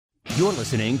You're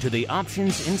listening to the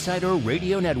Options Insider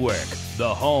Radio Network,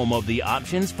 the home of the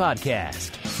Options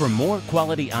Podcast. For more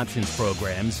quality options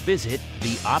programs, visit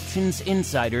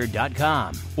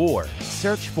theoptionsinsider.com or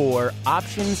search for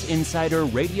Options Insider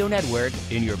Radio Network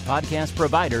in your podcast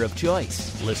provider of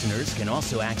choice. Listeners can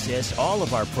also access all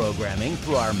of our programming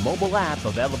through our mobile app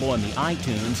available in the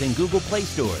iTunes and Google Play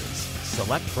stores.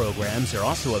 Select programs are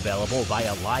also available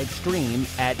via live stream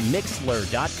at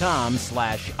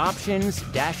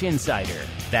mixlr.com/options-insider.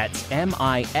 That's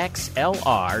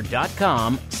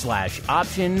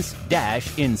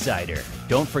mixlr.com/options-insider.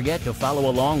 Don't forget to follow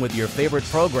along with your favorite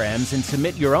programs and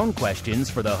submit your own questions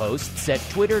for the hosts at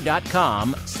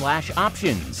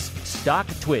twitter.com/options,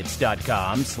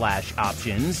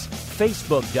 stocktwits.com/options,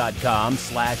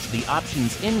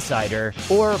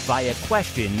 facebook.com/theoptionsinsider, or via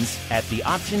questions at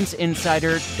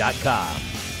theoptionsinsider.com.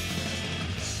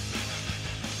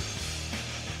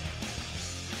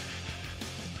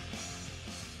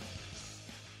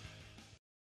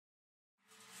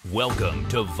 Welcome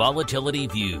to Volatility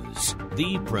Views,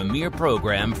 the premier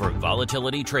program for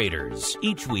volatility traders.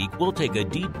 Each week, we'll take a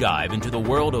deep dive into the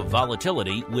world of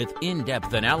volatility with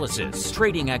in-depth analysis,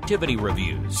 trading activity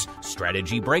reviews,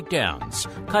 strategy breakdowns,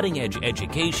 cutting-edge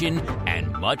education,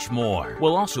 and much more.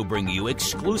 We'll also bring you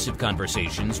exclusive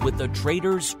conversations with the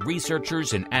traders,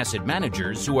 researchers, and asset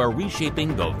managers who are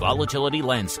reshaping the volatility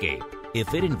landscape.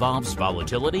 If it involves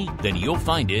volatility, then you'll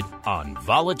find it on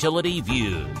Volatility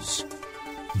Views.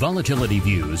 Volatility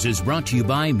Views is brought to you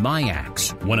by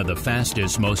MIAX, one of the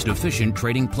fastest, most efficient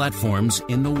trading platforms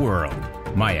in the world.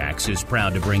 MIAX is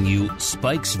proud to bring you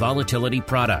SPIX volatility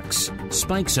products.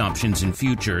 SPIX options and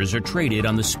futures are traded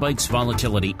on the SPIX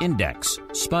Volatility Index,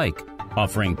 SPIK,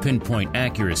 offering pinpoint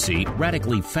accuracy,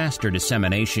 radically faster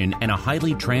dissemination, and a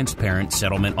highly transparent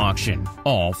settlement auction,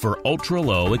 all for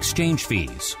ultra-low exchange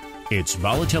fees. It's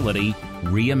volatility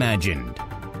reimagined.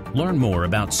 Learn more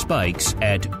about spikes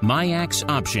at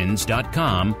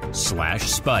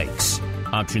miaxoptions.com/spikes.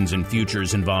 Options and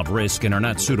futures involve risk and are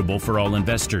not suitable for all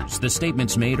investors. The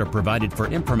statements made are provided for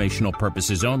informational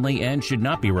purposes only and should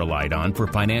not be relied on for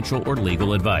financial or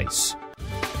legal advice.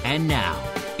 And now,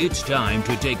 it's time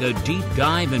to take a deep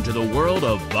dive into the world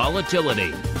of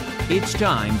volatility. It's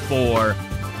time for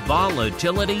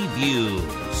Volatility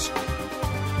Views.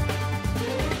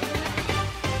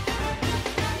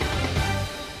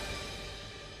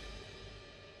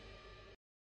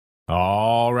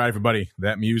 All right, everybody,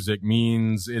 that music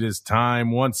means it is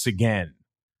time once again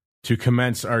to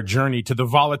commence our journey to the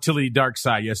volatility dark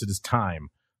side. Yes, it is time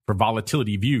for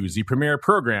Volatility Views, the premier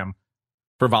program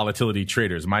for volatility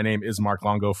traders. My name is Mark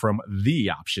Longo from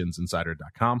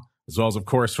theoptionsinsider.com, as well as, of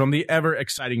course, from the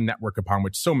ever-exciting network upon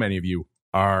which so many of you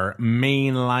are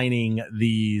mainlining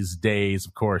these days.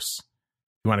 Of course,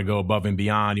 you want to go above and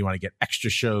beyond. You want to get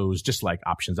extra shows, just like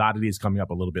Options Oddities coming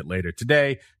up a little bit later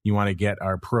today. You want to get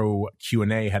our pro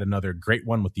Q&A. Had another great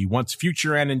one with the once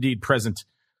future and indeed present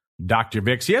Dr.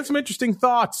 VVIX. He had some interesting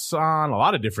thoughts on a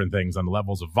lot of different things, on the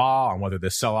levels of vol, on whether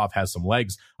this sell-off has some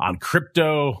legs, on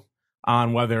crypto,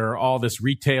 on whether all this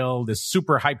retail, this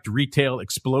super hyped retail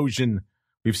explosion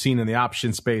we've seen in the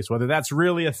option space, whether that's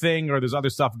really a thing or there's other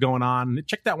stuff going on.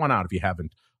 Check that one out if you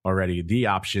haven't already.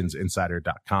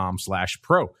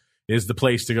 Theoptionsinsider.com/pro is the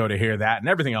place to go to hear that and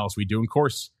everything else we do. And of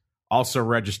course, also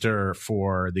register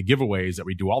for the giveaways that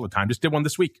we do all the time. Just did one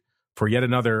this week for yet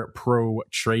another pro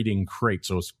trading crate.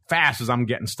 So as fast as I'm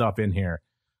getting stuff in here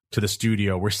to the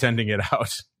studio, we're sending it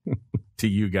out to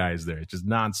you guys there. It's just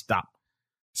nonstop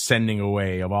sending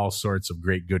away of all sorts of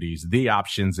great goodies.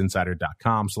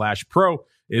 Theoptionsinsider.com/pro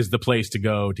is the place to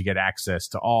go to get access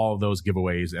to all those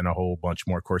giveaways and a whole bunch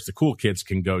more. Of course, the cool kids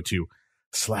can go to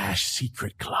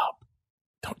 /secret club.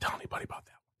 Don't tell anybody about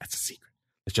that. That's a secret.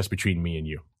 It's just between me and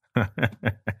you.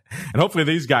 And hopefully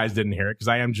these guys didn't hear it, because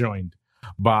I am joined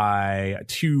by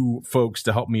two folks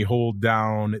to help me hold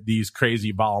down these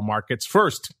crazy vol markets.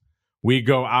 First, we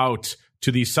go out to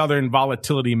the southern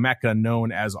volatility mecca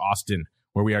known as Austin,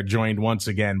 where we are joined once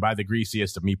again by the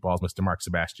greasiest of meatballs, Mr. Mark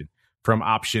Sebastian from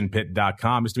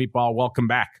OptionPit.com. Mr. Meatball, welcome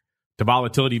back to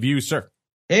Volatility Views, sir.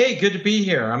 Hey, good to be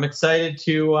here. I'm excited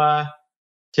to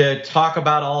talk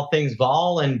about all things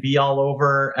vol and be all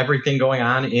over everything going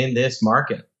on in this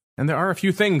market. And there are a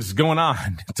few things going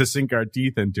on to sink our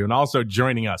teeth into. And also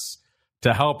joining us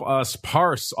to help us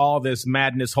parse all this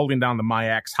madness, holding down the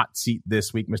MIAX hot seat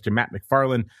this week, Mr. Matt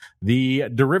McFarland, the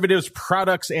derivatives,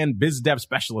 products, and biz dev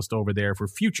specialist over there for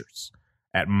futures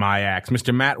at MIAX.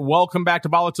 Mr. Matt, welcome back to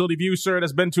Volatility Views, sir. It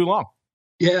has been too long.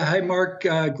 Yeah, hi, Mark.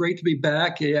 Great to be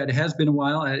back. Yeah, it has been a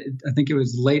while. I think it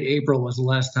was late April was the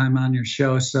last time on your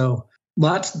show. So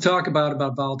Lots to talk about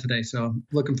vol today, so I'm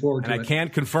looking forward to it. And I can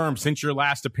confirm, since your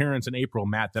last appearance in April,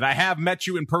 Matt, that I have met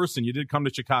you in person. You did come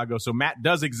to Chicago, so Matt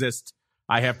does exist.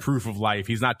 I have proof of life.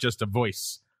 He's not just a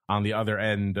voice on the other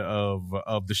end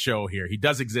of the show here. He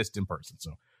does exist in person,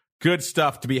 so good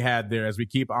stuff to be had there as we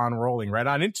keep on rolling right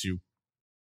on into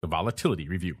the volatility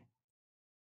review.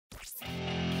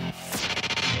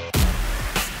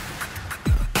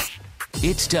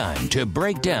 It's time to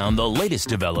break down the latest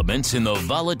developments in the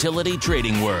volatility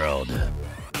trading world.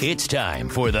 It's time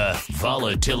for the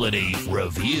Volatility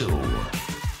Review.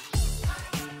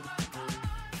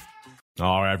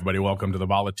 All right, everybody, welcome to the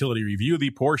Volatility Review, the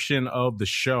portion of the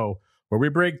show where we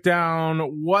break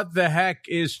down what the heck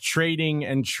is trading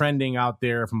and trending out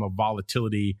there from a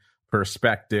volatility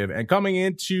perspective. And coming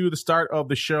into the start of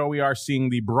the show, we are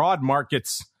seeing the broad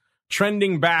markets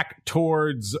trending back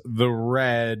towards the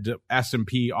red.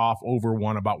 S&P off over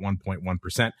one, about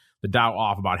 1.1%. The Dow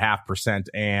off about 0.5%,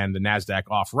 and the NASDAQ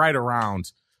off right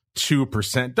around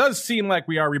 2%. Does seem like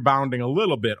we are rebounding a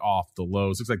little bit off the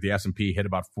lows. Looks like the S&P hit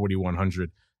about 4,100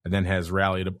 and then has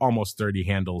rallied almost 30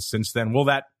 handles since then. Will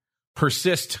that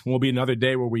persist? Will be another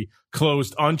day where we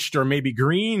closed unched or maybe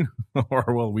green,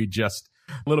 or will we just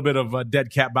a little bit of a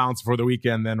dead cat bounce for the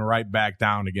weekend, then right back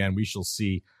down again? We shall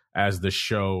see as the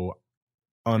show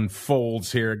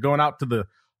unfolds here. Going out to the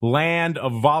land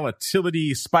of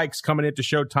volatility, spikes coming into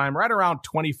showtime right around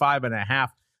 25.5.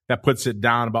 That puts it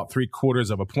down about 0.75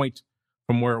 of a point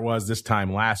from where it was this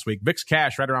time last week. VIX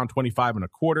cash right around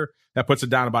 25.25. That puts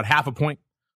it down about 0.5 point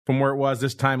from where it was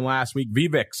this time last week.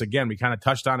 VVIX, again, we kind of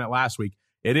touched on it last week.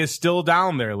 It is still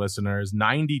down there, listeners,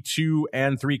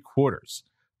 92.75,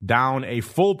 down a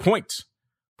full point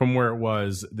from where it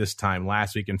was this time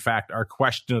last week. In fact, our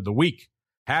question of the week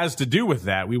has to do with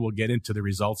that. We will get into the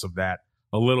results of that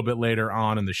a little bit later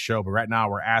on in the show. But right now,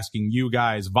 we're asking you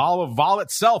guys, vol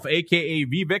itself, a.k.a.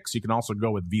 VVIX. You can also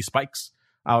go with V-Spikes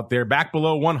out there, back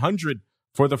below 100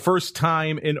 for the first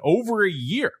time in over a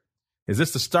year. Is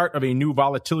this the start of a new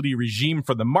volatility regime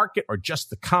for the market, or just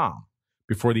the calm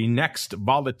before the next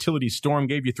volatility storm?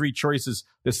 Gave you three choices.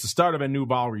 This is the start of a new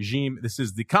vol regime. This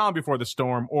is the calm before the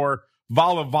storm, or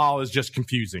vol is just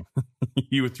confusing.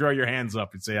 You would throw your hands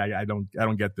up and say, I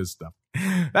don't get this stuff.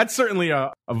 That's certainly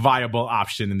a viable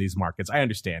option in these markets. I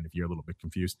understand if you're a little bit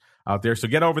confused out there. So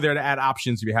get over there to add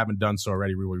options if you haven't done so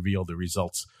already. We will reveal the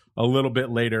results a little bit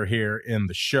later here in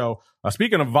the show.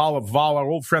 Speaking of vol, our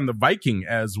old friend the Viking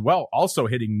as well, also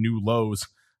hitting new lows,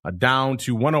 down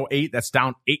to 108. That's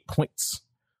down 8 points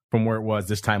from where it was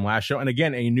this time last show. And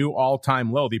again, a new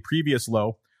all-time low. The previous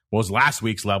low was last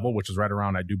week's level, which was right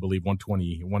around, I do believe,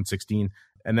 120, 116.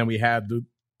 And then we had,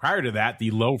 prior to that,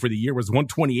 the low for the year was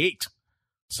 128.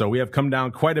 So we have come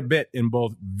down quite a bit in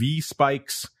both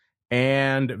V-Spikes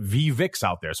and VVIX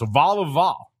out there. So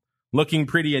vol looking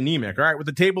pretty anemic. All right, with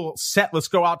the table set, let's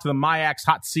go out to the MIAX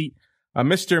hot seat.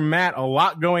 Mr. Matt, a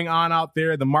lot going on out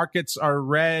there. The markets are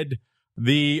red.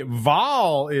 The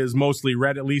vol is mostly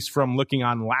red, at least from looking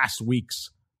on last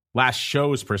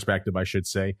show's perspective, I should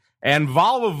say. And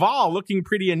vol looking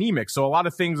pretty anemic. So a lot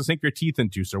of things to sink your teeth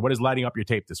into, sir. What is lighting up your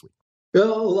tape this week?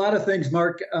 Well, a lot of things,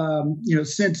 Mark.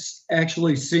 Since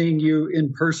actually seeing you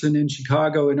in person in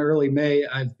Chicago in early May,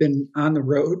 I've been on the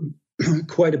road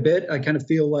quite a bit. I kind of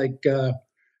feel like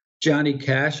Johnny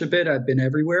Cash a bit. I've been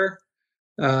everywhere.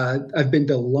 I've been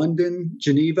to London,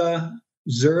 Geneva,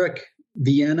 Zurich,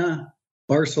 Vienna,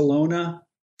 Barcelona,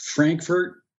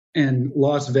 Frankfurt, and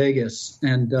Las Vegas,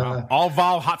 and all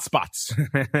vol hotspots.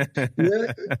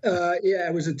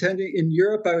 I was attending in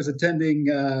Europe. I was attending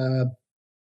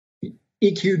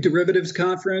EQ Derivatives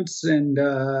Conference and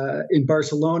in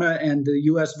Barcelona, and the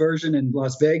U.S. version in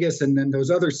Las Vegas, and then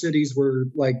those other cities were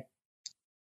like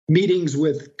meetings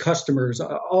with customers,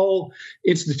 all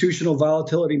institutional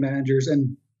volatility managers.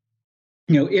 And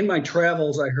in my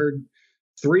travels, I heard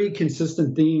three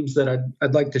consistent themes that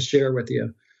I'd like to share with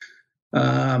you.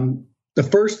 The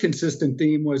first consistent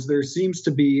theme was there seems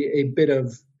to be a bit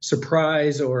of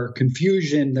surprise or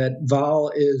confusion that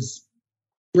vol is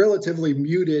relatively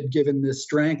muted given the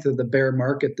strength of the bear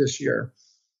market this year.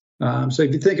 So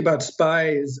if you think about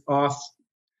SPY is off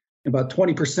about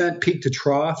 20% peak to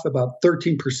trough, about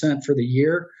 13% for the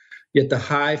year, yet the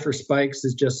high for spikes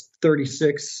is just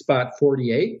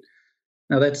 36.48.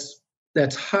 Now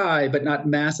that's high, but not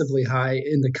massively high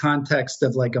in the context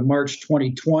of like a March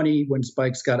 2020 when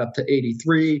spikes got up to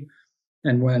 83,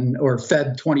 or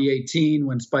Feb 2018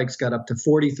 when spikes got up to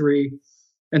 43.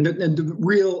 And the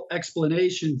real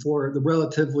explanation for the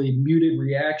relatively muted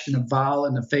reaction of vol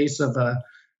in the face of a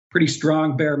pretty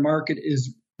strong bear market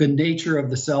is the nature of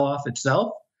the sell-off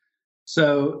itself.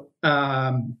 So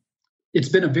it's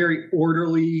been a very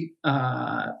orderly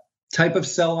type of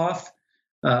sell-off.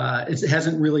 It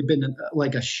hasn't really been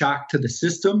like a shock to the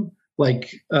system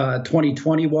like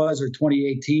 2020 was or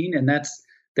 2018, and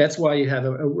that's why you have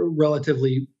a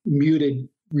relatively muted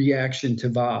reaction to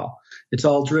vol. It's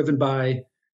all driven by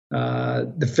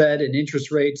the Fed and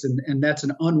interest rates, and that's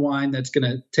an unwind that's going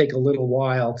to take a little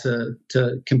while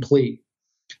to complete.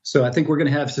 So I think we're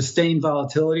going to have sustained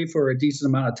volatility for a decent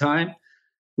amount of time,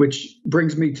 which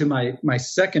brings me to my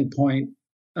second point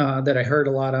that I heard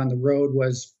a lot on the road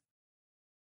was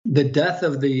the death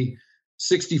of the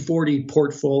 60-40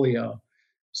 portfolio.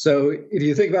 So if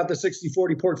you think about the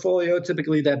 60-40 portfolio,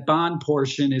 typically that bond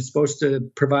portion is supposed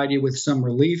to provide you with some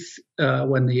relief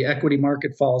when the equity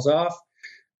market falls off.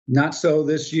 Not so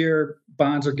this year.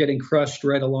 Bonds are getting crushed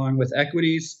right along with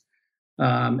equities.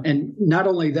 And not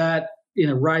only that, in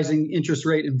a rising interest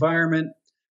rate environment,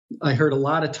 I heard a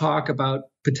lot of talk about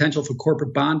potential for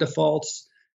corporate bond defaults,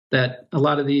 that a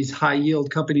lot of these high yield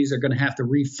companies are going to have to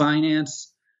refinance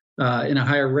in a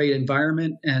higher rate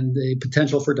environment, and the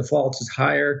potential for defaults is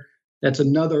higher. That's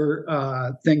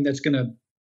another thing that's going to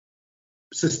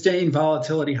sustain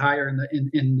volatility higher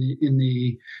in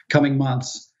the coming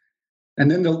months.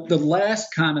 And then the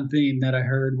last common theme that I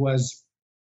heard was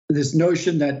this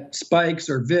notion that spikes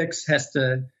or VIX has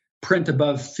to print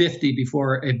above 50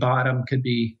 before a bottom could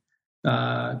be.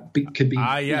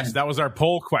 Yes, that was our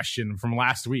poll question from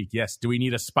last week. Yes, do we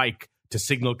need a spike to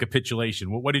signal capitulation?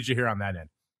 What did you hear on that end?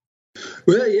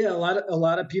 Well, yeah, a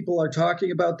lot of people are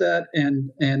talking about that, and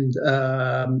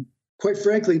quite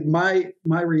frankly, my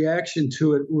reaction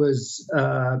to it was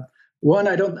one.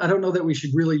 I don't know that we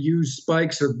should really use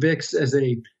spikes or VIX as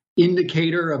a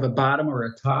indicator of a bottom or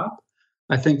a top.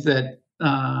 I think that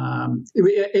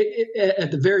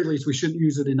at the very least, we shouldn't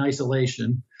use it in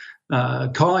isolation.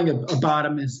 Calling a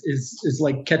bottom is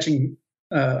like catching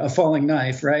a falling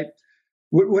knife, right?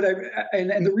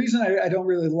 And the reason I don't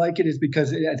really like it is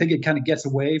because I think it kind of gets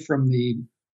away from the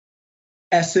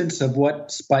essence of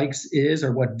what spikes is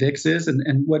or what VIX is,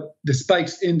 and what the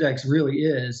spikes index really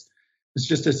is. It's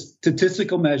just a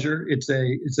statistical measure. It's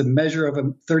a measure of a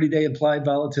 30-day implied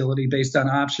volatility based on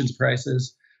options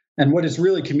prices. And what it's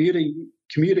really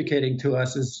communicating to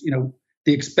us is,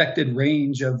 the expected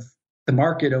range of the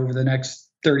market over the next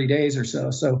 30 days or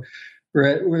so. So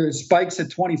we're at spikes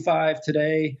at 25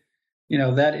 today.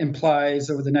 That implies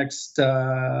over the next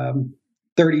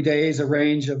 30 days a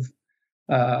range of,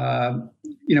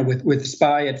 with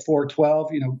SPY at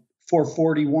 412,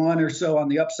 441 or so on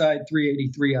the upside,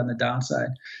 383 on the downside.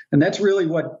 And that's really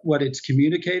what it's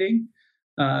communicating.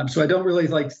 So I don't really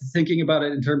like thinking about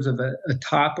it in terms of a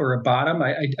top or a bottom.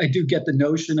 I do get the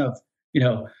notion of,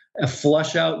 a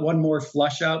flush out, one more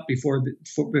flush out before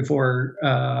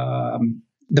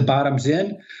the bottom's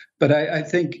in. But I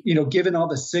think, given all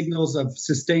the signals of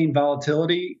sustained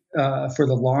volatility for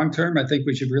the long term, I think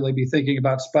we should really be thinking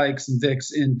about spikes and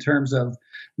VIX in terms of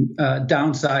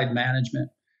downside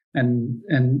management.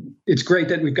 And it's great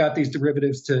that we've got these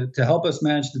derivatives to help us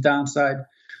manage the downside.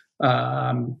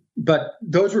 But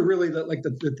those were really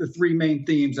the three main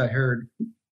themes I heard.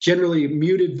 Generally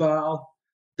muted vol,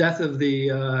 death of the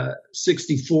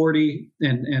 60-40,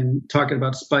 and talking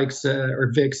about spikes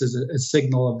or VIX as a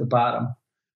signal of the bottom.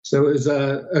 So it was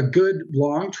a good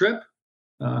long trip,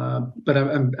 but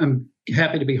I'm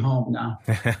happy to be home now.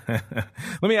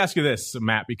 Let me ask you this,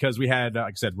 Matt, because we had, like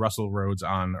I said, Russell Rhodes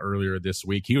on earlier this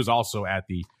week. He was also at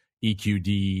the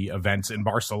EQD events in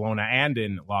Barcelona and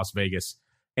in Las Vegas.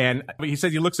 And he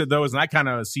said he looks at those, and I kind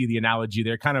of see the analogy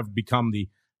there, kind of become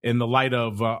in the light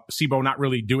of SIBO not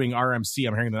really doing RMC.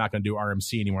 I'm hearing they're not going to do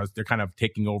RMC anymore. They're kind of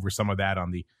taking over some of that on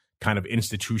the kind of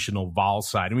institutional vol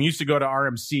side. And we used to go to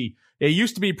RMC. It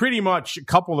used to be pretty much a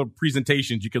couple of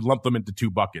presentations. You could lump them into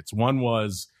two buckets. One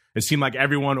was, it seemed like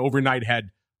everyone overnight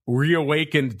had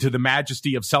reawakened to the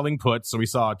majesty of selling puts. So we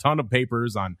saw a ton of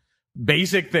papers on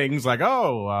basic things like,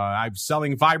 I'm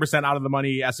selling 5% out of the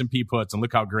money S&P puts, and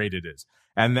look how great it is.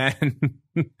 And then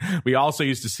we also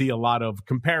used to see a lot of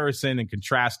comparison and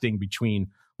contrasting between,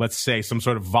 let's say, some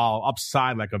sort of vol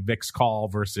upside like a VIX call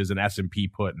versus an S&P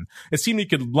put. And it seemed you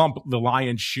could lump the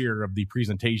lion's share of the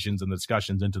presentations and the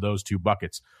discussions into those two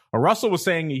buckets. Russell was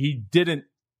saying he didn't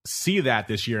see that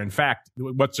this year. In fact,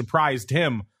 what surprised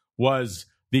him was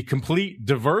the complete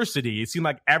diversity. It seemed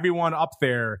like everyone up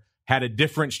there had a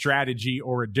different strategy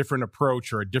or a different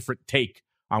approach or a different take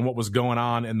on what was going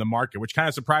on in the market, which kind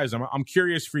of surprised him. I'm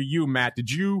curious for you, Matt,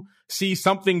 did you see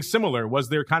something similar? Was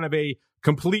there kind of a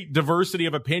complete diversity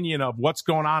of opinion of what's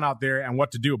going on out there and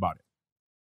what to do about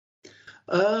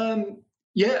it?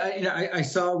 Yeah, I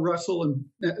saw Russell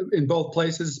in both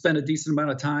places. Spent a decent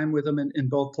amount of time with him in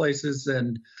both places,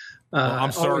 and well,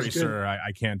 I'm sorry, sir.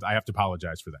 I can't. I have to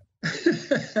apologize for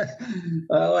that.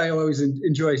 Well, I always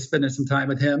enjoy spending some time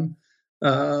with him.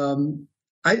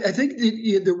 I think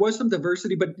there was some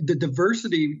diversity, but the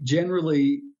diversity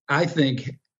generally, I think,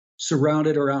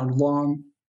 surrounded around long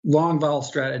vol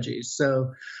strategies.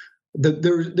 So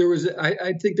there was,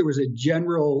 I think there was a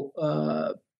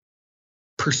general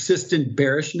persistent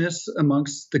bearishness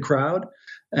amongst the crowd,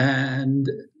 and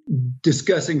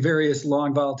discussing various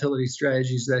long volatility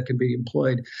strategies that can be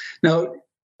employed. Now,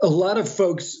 a lot of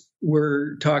folks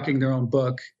were talking their own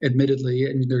book, admittedly,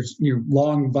 and there's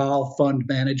long vol fund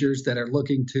managers that are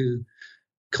looking to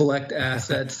collect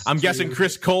assets. I'm guessing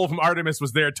Chris Cole from Artemis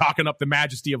was there talking up the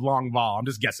majesty of long vol. I'm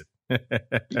just guessing.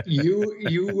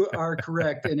 You are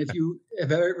correct, and if you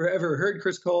have ever heard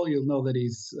Chris Cole, you'll know that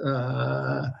he's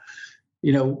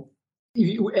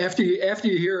after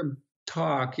you hear him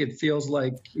talk, it feels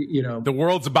like the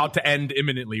world's about to end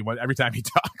imminently every time he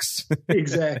talks.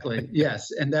 Exactly.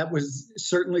 Yes, and that was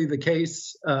certainly the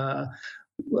case. It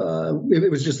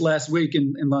was just last week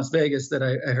in Las Vegas that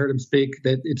I heard him speak,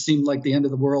 that it seemed like the end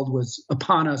of the world was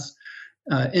upon us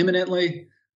imminently.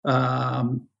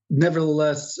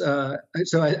 Nevertheless,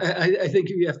 so I think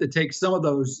you have to take some of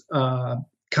those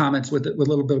comments with a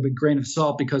little bit of a grain of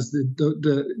salt, because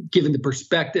given the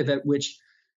perspective at which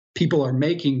people are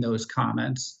making those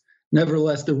comments.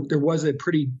 Nevertheless, there was a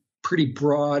pretty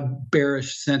broad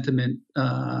bearish sentiment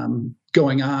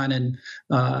going on, and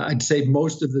I'd say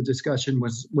most of the discussion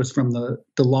was from the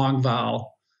long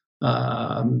vol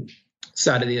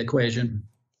side of the equation.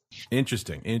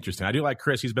 Interesting. I do like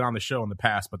Chris. He's been on the show in the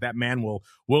past, but that man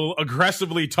will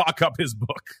aggressively talk up his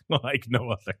book like no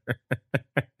other.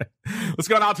 Let's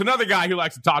go now to another guy who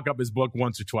likes to talk up his book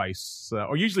once or twice,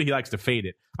 or usually he likes to fade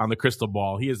it on the crystal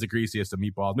ball. He is the greasiest of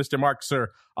meatballs. Mr. Mark,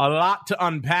 sir, a lot to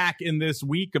unpack in this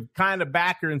week of kind of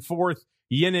back and forth,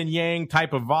 yin and yang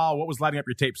type of vol. What was lighting up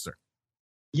your tape, sir?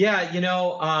 Yeah,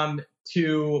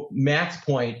 to Matt's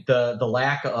point, the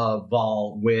lack of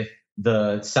vol with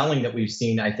the selling that we've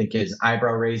seen, I think, is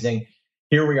eyebrow raising.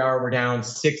 Here we are, we're down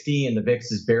 60 and the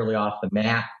VIX is barely off the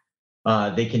mat.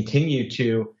 They continue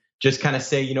to just kind of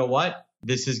say, you know what,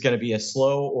 this is going to be a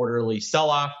slow, orderly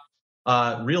sell-off.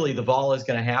 Really, the vol is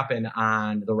going to happen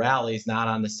on the rallies, not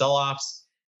on the sell-offs.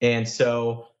 And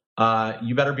so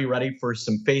you better be ready for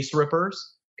some face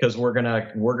rippers, because we're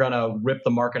gonna rip the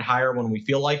market higher when we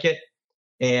feel like it.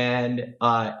 And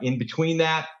in between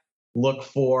that, look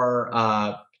for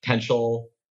a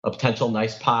potential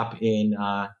nice pop in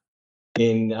a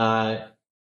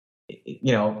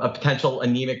potential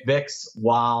anemic VIX,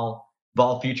 while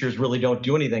vol futures really don't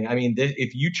do anything. I mean,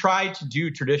 if you tried to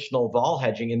do traditional vol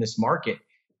hedging in this market,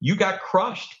 you got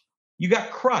crushed.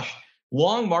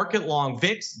 Long market, long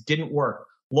VIX didn't work.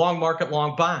 Long market,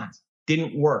 long bonds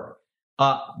didn't work.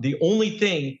 The only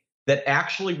thing that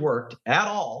actually worked at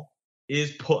all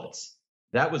is puts.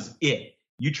 That was it.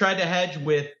 You tried to hedge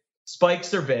with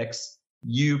spikes or VIX,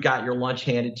 you got your lunch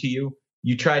handed to you.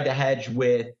 You tried to hedge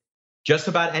with just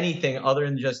about anything other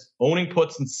than just owning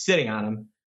puts and sitting on them.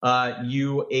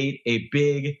 You ate a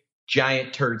big,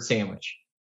 giant turd sandwich.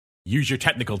 Use your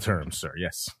technical terms, sir.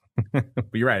 Yes. But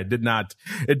you're right.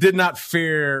 It did not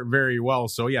fare very well.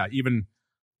 So yeah, even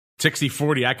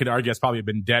 60-40, I could argue, has probably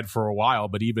been dead for a while,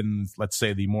 but even, let's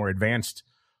say, the more advanced,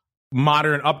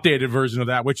 modern, updated version of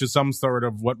that, which is some sort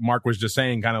of what Mark was just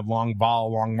saying, kind of long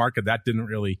vol, long market, that didn't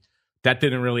really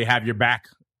have your back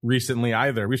recently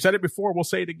either. We've said it before, we'll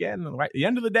say it again. Right? At the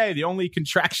end of the day, the only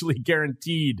contractually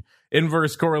guaranteed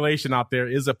inverse correlation out there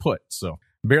is a put. So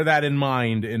bear that in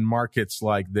mind in markets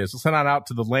like this. Let's head on out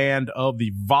to the land of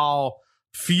the vol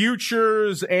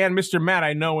futures. And Mr. Matt,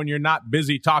 I know when you're not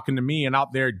busy talking to me and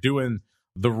out there doing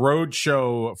the road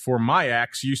show for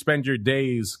MIAX, you spend your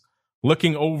days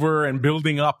looking over and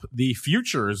building up the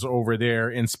futures over there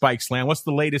in Spike's land. What's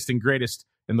the latest and greatest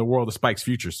in the world of Spike's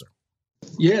futures, sir?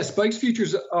 Yeah, Spike's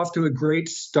futures off to a great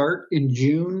start in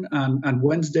June. On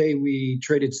Wednesday, we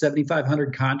traded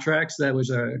 7,500 contracts. That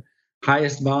was our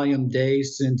highest volume day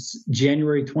since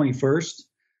January 21st.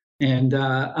 And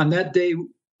on that day,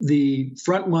 the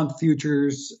front month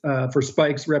futures for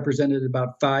Spikes represented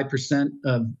about 5%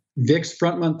 of VIX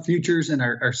front month futures, and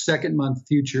our second month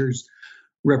futures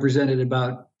represented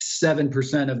about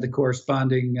 7% of the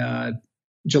corresponding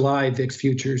July VIX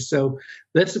futures. So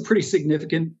that's a pretty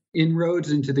significant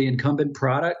inroads into the incumbent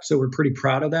product. So we're pretty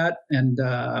proud of that. And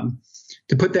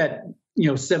to put that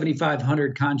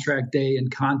 7,500 contract day in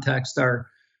context, our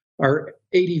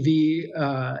ADV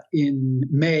in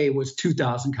May was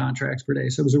 2,000 contracts per day.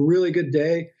 So it was a really good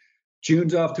day.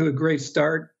 June's off to a great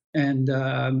start. And,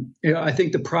 I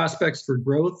think the prospects for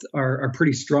growth are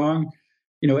pretty strong.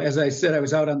 As I said, I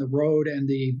was out on the road, and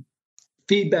the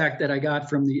feedback that I got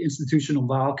from the institutional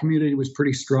vol community was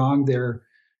pretty strong. They're,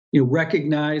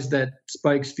 recognized that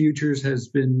SPIX futures has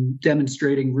been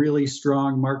demonstrating really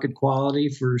strong market quality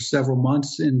for several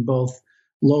months in both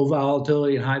low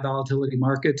volatility and high volatility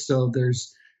markets. So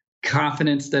there's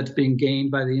confidence that's being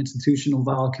gained by the institutional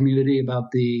vol community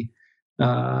about the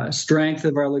strength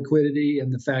of our liquidity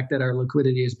and the fact that our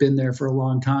liquidity has been there for a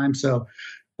long time. So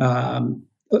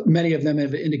many of them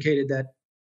have indicated that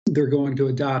they're going to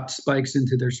adopt SPIX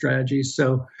into their strategies.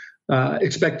 So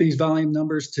expect these volume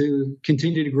numbers to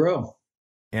continue to grow.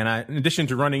 And in addition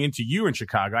to running into you in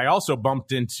Chicago, I also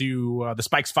bumped into the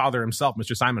SPIX father himself,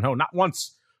 Mr. Simon Ho, not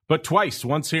once, but twice,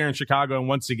 once here in Chicago and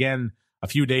once again a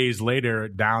few days later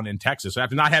down in Texas.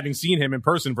 After not having seen him in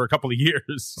person for a couple of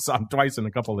years, saw him twice in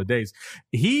a couple of days,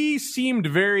 he seemed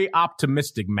very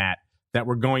optimistic, Matt, that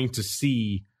we're going to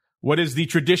see what is the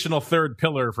traditional third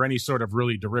pillar for any sort of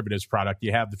really derivatives product.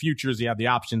 You have the futures, you have the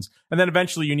options, and then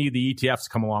eventually you need the ETFs to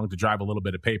come along to drive a little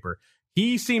bit of paper.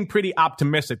 He seemed pretty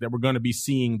optimistic that we're going to be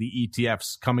seeing the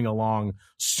ETFs coming along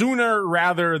sooner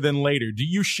rather than later. Do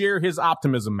you share his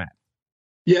optimism, Matt?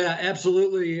 Yeah,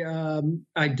 absolutely.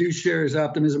 I do share his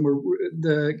optimism.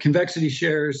 The Convexity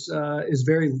Shares is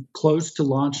very close to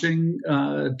launching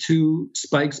two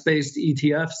SPIX-based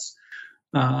ETFs.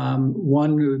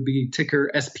 One would be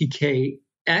ticker SPKX.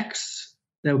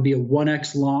 That would be a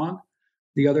 1x long.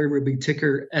 The other would be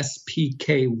ticker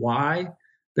SPKY.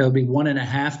 That would be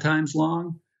 1.5 times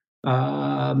long.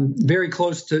 Very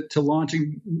close to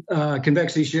launching.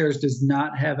 Convexity Shares does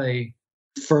not have a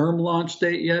firm launch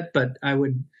date yet, but I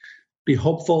would be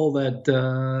hopeful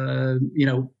that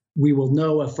we will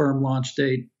know a firm launch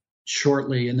date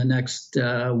shortly in the next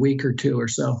week or two or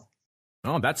so.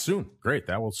 Oh, that's soon. Great.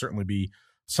 That will certainly be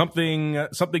something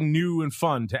new and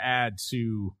fun to add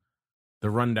to the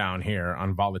rundown here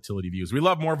on Volatility Views. We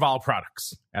love more vol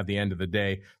products at the end of the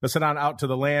day. Let's head on out to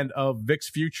the land of VIX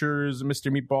futures,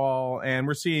 Mr. Meatball, and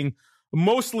we're seeing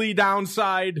mostly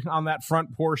downside on that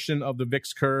front portion of the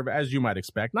VIX curve, as you might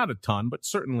expect. Not a ton, but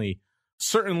certainly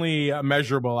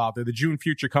measurable out there. The June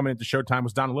future coming into showtime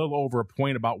was down a little over a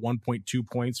point, about 1.2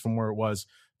 points from where it was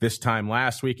this time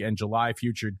last week, and July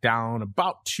future down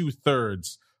about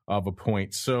 2/3 of a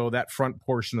point. So that front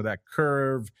portion of that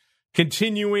curve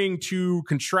continuing to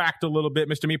contract a little bit.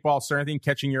 Mr. Meatball, is there anything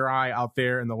catching your eye out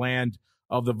there in the land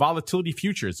of the volatility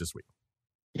futures this week?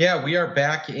 Yeah, we are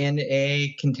back in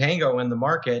a contango in the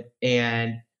market,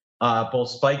 and both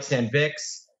SPIX and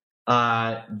VIX,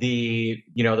 the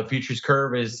futures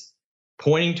curve is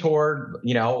pointing toward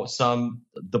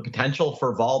the potential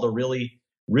for vol to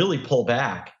really pull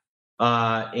back.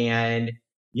 And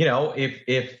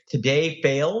if today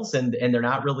fails and they're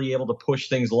not really able to push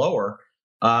things lower,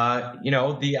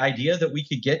 the idea that we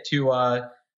could get to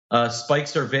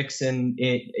SPIX or VIX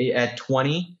at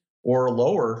 20 or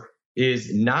lower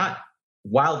is not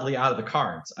wildly out of the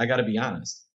cards. I got to be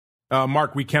honest.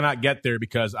 Mark, we cannot get there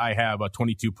because I have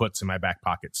 22 puts in my back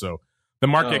pocket. So the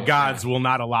market gods will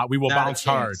not allow. We will bounce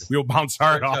hard. We will bounce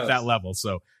hard off that level.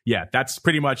 So yeah, that's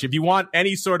pretty much, if you want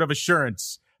any sort of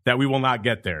assurance that we will not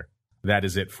get there, that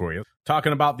is it for you.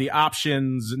 Talking about the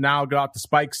options, now go out to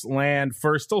SPIX land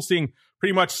first. Still seeing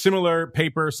pretty much similar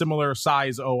paper, similar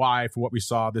size OI for what we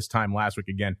saw this time last week.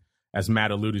 Again, as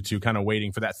Matt alluded to, kind of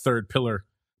waiting for that third pillar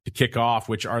to kick off,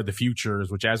 which are the futures,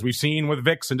 which, as we've seen with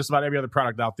VIX and just about every other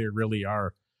product out there, really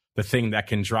are the thing that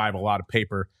can drive a lot of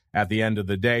paper at the end of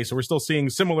the day. So we're still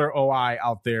seeing similar OI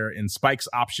out there in SPIX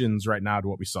options right now to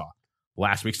what we saw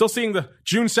last week. Still seeing the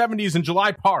June 70s and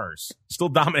July pars still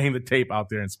dominating the tape out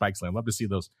there in SPIX land. Love to see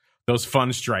those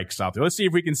fun strikes out there. Let's see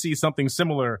if we can see something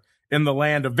similar in the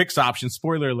land of VIX options.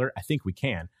 Spoiler alert, I think we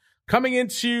can. Coming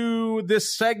into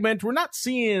this segment, we're not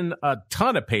seeing a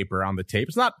ton of paper on the tape.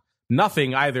 It's not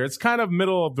nothing either. It's kind of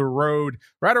middle of the road,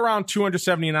 right around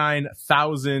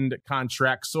 279,000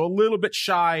 contracts. So a little bit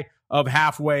shy of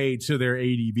halfway to their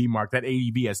ADV mark. That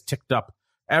ADV has ticked up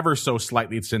ever so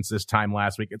slightly since this time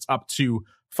last week. It's up to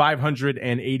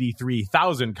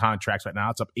 583,000 contracts right now.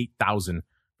 It's up 8,000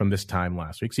 from this time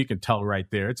last week. So you can tell right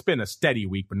there, it's been a steady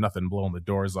week, but nothing blowing the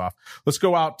doors off. Let's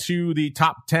go out to the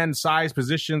top 10 size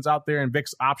positions out there in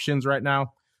VIX options right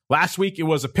now. Last week, it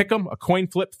was a pick'em, a coin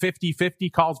flip,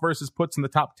 50-50 calls versus puts in the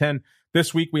top 10.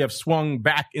 This week, we have swung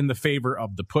back in the favor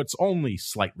of the puts, only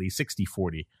slightly,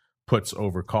 60-40 puts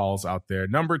over calls out there.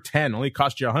 Number 10 only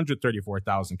cost you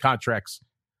 134,000 contracts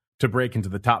to break into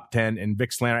the top 10 in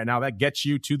VIX land right now. That gets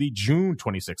you to the June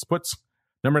 26 puts.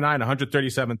 Number 9,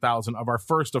 137,000 of our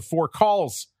first of 4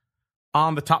 calls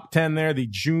on the top 10 there. The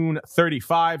June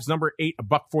 35s, number 8,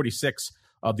 $1.46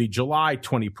 of the July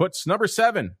 20 puts. Number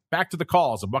 7, back to the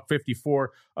calls, $1.54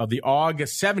 of the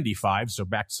August 75. So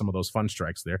back to some of those fun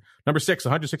strikes there. Number 6,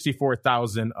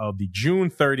 164,000 of the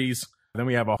June 30s. Then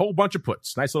we have a whole bunch of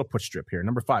puts. Nice little put strip here.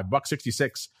 Number 5,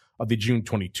 $1.66 of the June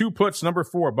 22 puts. Number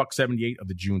 4, $1.78 of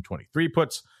the June 23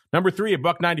 puts. Number 3,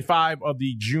 $1.95 of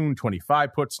the June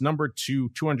 25 puts. Number 2,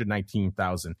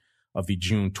 219,000 of the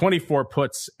June 24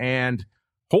 puts. And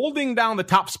holding down the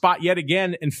top spot yet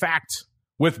again, in fact,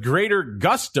 with greater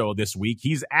gusto this week,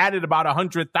 he's added about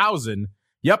 100,000.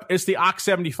 Yep, it's the OX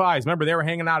 75s. Remember, they were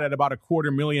hanging out at about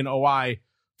 $250,000 OI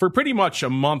for pretty much a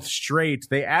month straight.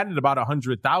 They added about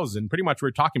 100,000. Pretty much we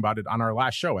were talking about it on our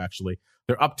last show, actually.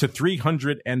 They're up to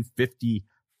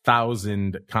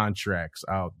 350,000 contracts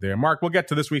out there. Mark, we'll get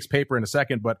to this week's paper in a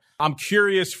second, but I'm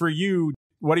curious for you,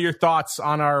 what are your thoughts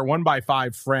on our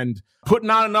 1x5 friend putting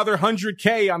on another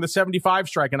 100K on the 75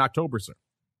 strike in October, sir?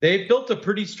 They've built a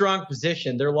pretty strong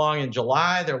position. They're long in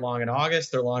July, they're long in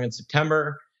August, they're long in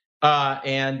September,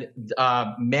 and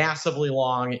massively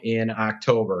long in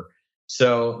October.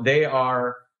 So they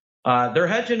are they're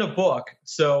hedging a book.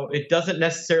 So it doesn't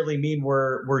necessarily mean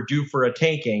we're due for a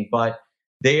tanking, but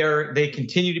they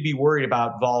continue to be worried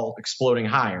about vol exploding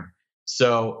higher.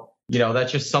 So,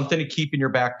 that's just something to keep in your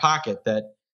back pocket that,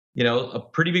 a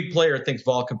pretty big player thinks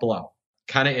vol could blow.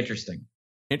 Kind of interesting.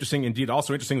 Interesting indeed.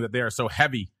 Also interesting that they are so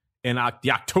heavy in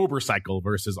the October cycle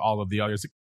versus all of the others.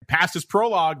 Past his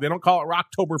prologue, they don't call it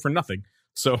Rocktober for nothing.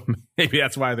 So maybe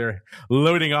that's why they're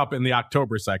loading up in the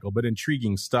October cycle, but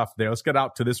intriguing stuff there. Let's get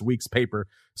out to this week's paper,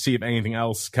 see if anything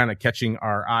else kind of catching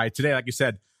our eye. Today, like you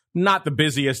said, not the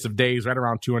busiest of days, right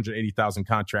around 280,000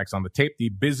 contracts on the tape. The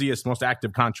busiest, most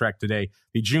active contract today,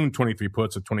 the June 23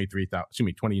 puts of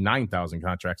 29,000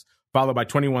 contracts, followed by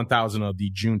 21,000 of the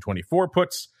June 24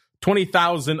 puts,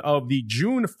 20,000 of the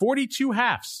June 42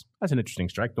 halves. That's an interesting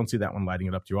strike. Don't see that one lighting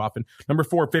it up too often. Number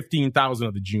 4, 15,000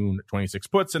 of the June 26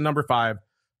 puts. And number 5,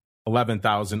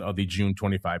 11,000 of the June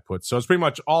 25 puts. So it's pretty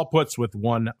much all puts with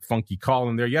one funky call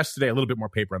in there. Yesterday, a little bit more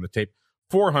paper on the tape.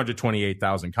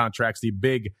 428,000 contracts. The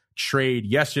big trade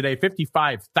yesterday,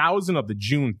 55,000 of the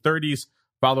June 30s,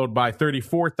 followed by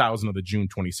 34,000 of the June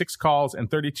 26 calls and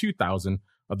 32,000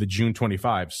 of the June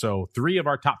 25. So 3 of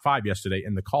our top 5 yesterday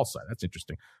in the call side. That's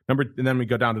interesting. And then we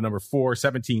go down to number 4,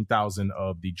 17,000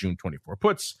 of the June 24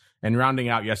 puts. And rounding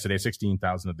out yesterday,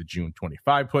 16,000 of the June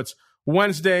 25 puts.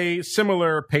 Wednesday,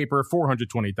 similar paper,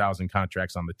 420,000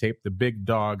 contracts on the tape. The big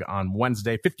dog on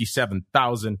Wednesday,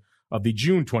 57,000 of the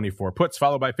June 24 puts,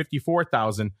 followed by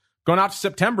 54,000. Going out to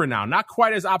September now, not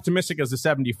quite as optimistic as the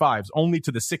 75s, only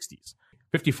to the 60s.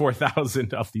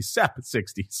 54,000 of the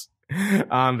 60s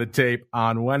on the tape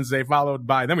on Wednesday, followed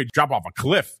by, then we drop off a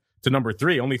cliff to number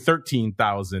 3, only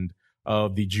 13,000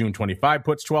 of the June 25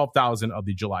 puts, 12,000 of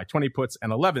the July 20 puts,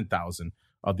 and 11,000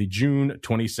 of the June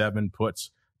 27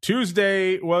 puts.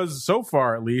 Tuesday was, so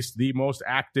far at least, the most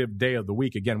active day of the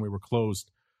week. Again, we were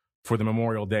closed for the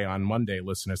Memorial Day on Monday,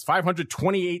 listeners.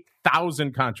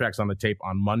 528,000 contracts on the tape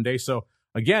on Monday. So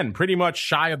again, pretty much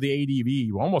shy of the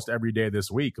ADV almost every day this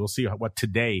week. We'll see what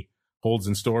today holds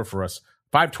in store for us.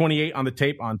 528 on the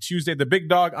tape on Tuesday. The big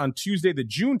dog on Tuesday, the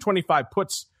June 25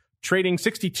 puts, trading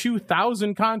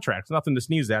 62,000 contracts. Nothing to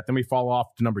sneeze at. Then we fall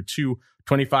off to number 2,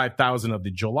 25,000 of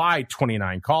the July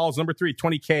 29 calls. Number 3,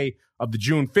 20K of the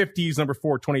June 50s. Number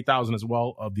 4, 20,000 as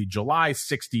well of the July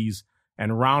 60s.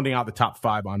 And rounding out the top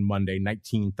 5 on Monday,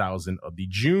 19,000 of the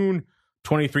June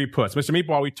 23 puts. Mr.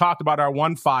 Meatball, we talked about our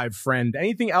 1-5 friend.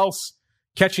 Anything else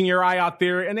catching your eye out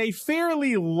there in a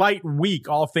fairly light week,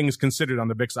 all things considered, on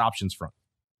the VIX options front?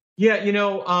 Yeah,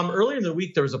 earlier in the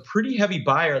week, there was a pretty heavy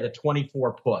buyer of the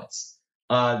 24 puts.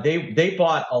 They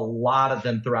bought a lot of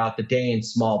them throughout the day in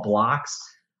small blocks.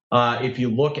 If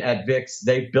you look at VIX,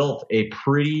 they built a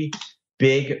pretty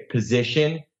big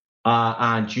position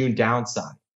on June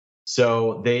downside.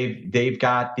 So they've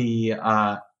got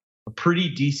a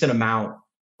pretty decent amount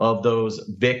of those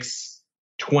VIX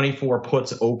 24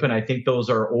 puts open. I think those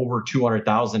are over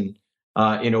 200,000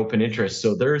 in open interest.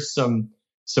 So there's some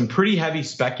pretty heavy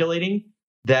speculating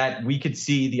that we could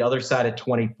see the other side of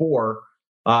 24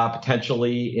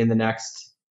 potentially in the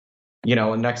next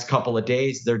couple of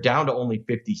days. They're down to only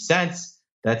 50 cents.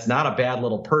 That's not a bad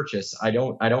little purchase. I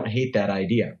don't hate that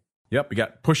idea. Yep, we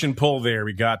got push and pull there.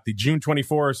 We got the June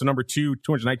 24, so number 2,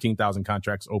 219,000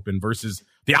 contracts open versus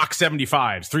the OX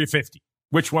 75s, 350.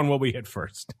 Which one will we hit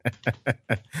first?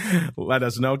 Let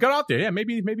us know. Get out there. Yeah,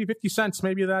 maybe 50 cents.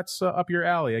 Maybe that's up your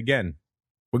alley. Again,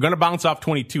 we're going to bounce off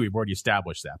 22. We've already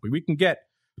established that. But we can get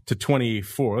to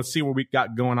 24. Let's see what we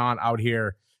got going on out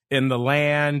here in the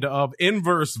land of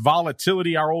inverse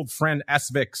volatility, our old friend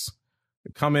SVIX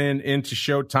coming into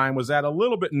showtime was at a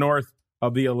little bit north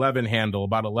of the 11 handle,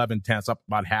 about 11/10, up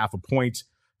about half a point.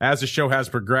 As the show has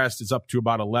progressed, it's up to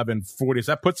about 11.40.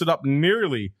 So that puts it up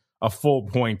nearly a full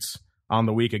point on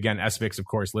the week. Again, SVIX, of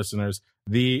course, listeners,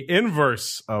 the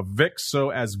inverse of VIX. So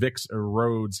as VIX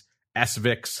erodes,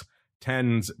 SVIX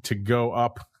tends to go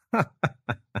up. And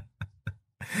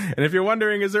if you're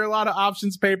wondering, is there a lot of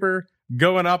options paper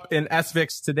going up in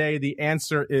SVIX today? The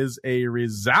answer is a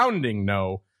resounding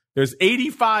no. There's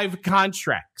 85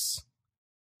 contracts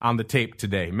on the tape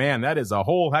today. Man, that is a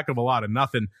whole heck of a lot of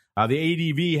nothing. The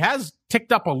ADV has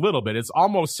ticked up a little bit. It's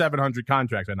almost 700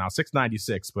 contracts right now,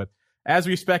 696. But as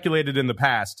we speculated in the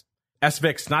past,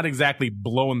 SVIX not exactly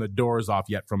blowing the doors off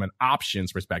yet from an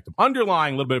options perspective.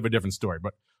 Underlying, a little bit of a different story,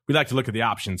 but we like to look at the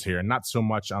options here and not so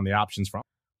much on the options front.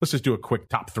 Let's just do a quick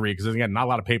top three because, again, not a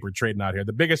lot of paper trading out here.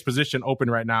 The biggest position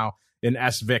open right now in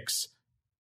SVIX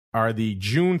are the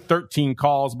June 13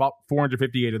 calls, about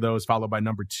 458 of those, followed by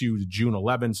number 2, the June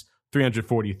 11s,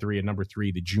 343, and number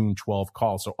 3, the June 12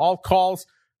 calls. So all calls,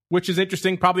 which is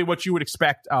interesting, probably what you would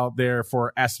expect out there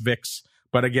for SVIX.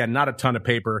 But again, not a ton of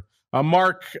paper.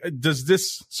 Mark, does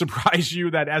this surprise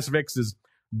you that SVIX is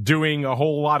doing a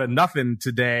whole lot of nothing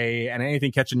today, and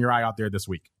anything catching your eye out there this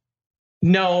week?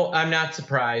 No, I'm not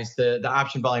surprised. The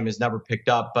option volume has never picked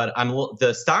up, but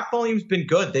the stock volume's been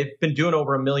good. They've been doing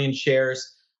over 1 million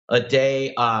shares a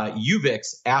day. UVIX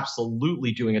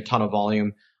absolutely doing a ton of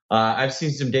volume. I've seen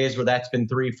some days where that's been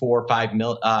 3, 4, 5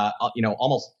 mil.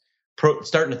 Almost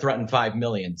starting to threaten 5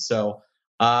 million. So,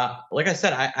 like I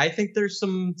said, I think there's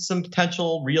some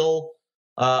potential real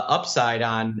upside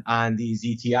on these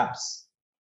ETFs.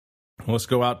 Let's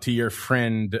go out to your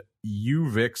friend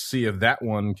UVIX, see if that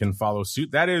one can follow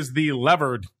suit. That is the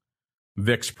levered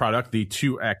VIX product, the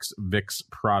 2X VIX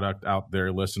product out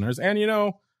there, listeners. And,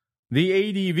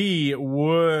 the ADV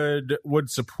would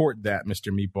support that,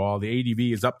 Mr. Meatball. The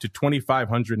ADV is up to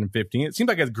 2,515. It seems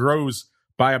like it grows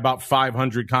by about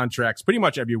 500 contracts pretty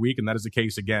much every week, and that is the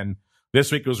case again.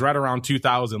 This week it was right around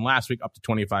 2,000. Last week up to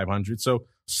 2,500. So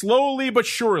slowly but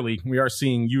surely, we are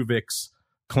seeing UVIX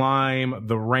climb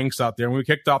the ranks out there. When we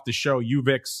kicked off the show,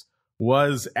 UVIX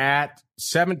was at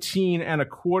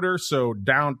 17.25, so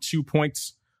down 2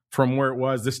 points from where it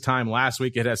was this time last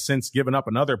week. It has since given up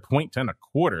another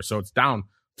 0.1025, so it's down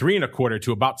 3.25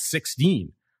 to about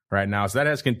 16 right now. So that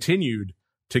has continued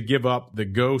to give up the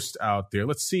ghost out there.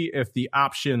 Let's see if the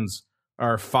options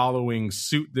are following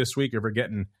suit this week, if we're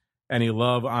getting any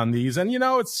love on these. And,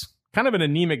 it's kind of an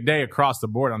anemic day across the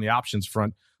board on the options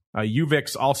front.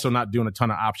 UVIX also not doing a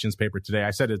ton of options paper today.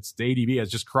 I said the ADV has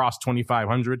just crossed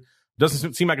 2,500.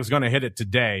 Doesn't seem like it's going to hit it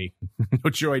today. No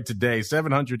joy today.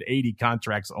 780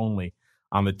 contracts only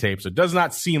on the tape. So it does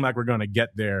not seem like we're going to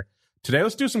get there today.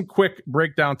 Let's do some quick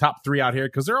breakdown top 3 out here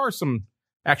because there are some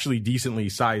actually decently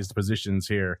sized positions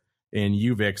here in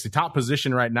UVIX. The top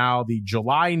position right now, the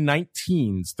July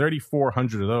 19s,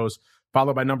 3,400 of those,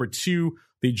 followed by number 2,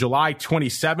 the July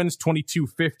 27s,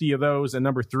 2,250 of those, and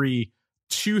number 3,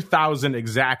 2,000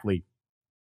 exactly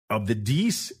of the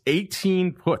DEES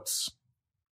 18 puts.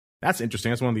 That's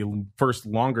interesting. That's one of the first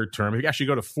longer term. If you actually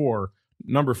go to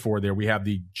number 4 there, we have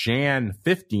the Jan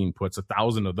 15 puts,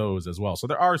 1,000 of those as well. So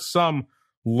there are some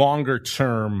longer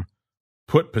term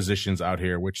put positions out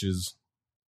here, which is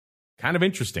kind of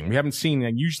interesting. We haven't seen,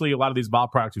 and usually a lot of these vol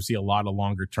products, we see a lot of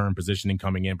longer term positioning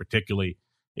coming in, particularly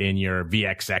in your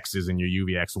VXXs and your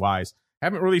UVXYs.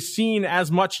 Haven't really seen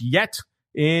as much yet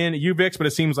in UVIX, but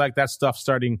it seems like that stuff's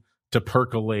starting to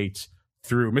percolate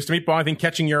through. Mr. Meatball, I think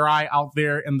catching your eye out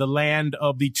there in the land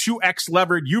of the 2X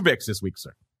levered UVIX this week,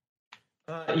 sir.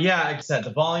 Yeah, like I said,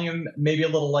 the volume maybe a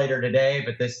little lighter today,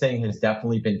 but this thing has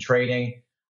definitely been trading,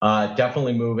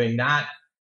 definitely moving.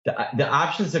 The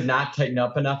options have not tightened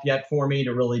up enough yet for me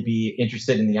to really be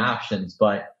interested in the options,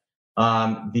 but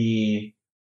the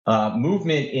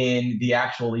movement in the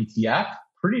actual ETF,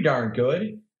 pretty darn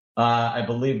good. I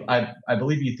believe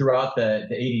you threw out the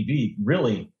ADV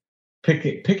really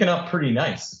picking up pretty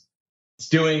nice. It's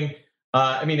doing,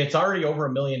 it's already over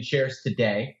 1 million shares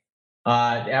today. The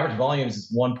average volume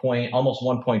is almost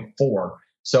 1.4.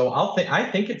 So I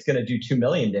think it's going to do 2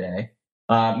 million today,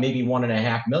 maybe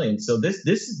 1.5 million. So this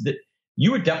is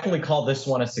you would definitely call this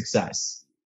one a success.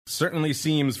 Certainly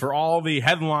seems, for all the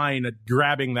headline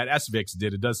grabbing that SVIX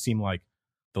did, it does seem like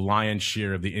the lion's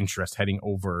share of the interest heading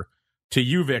over to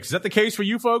UVIX. Is that the case for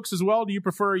you folks as well? Do you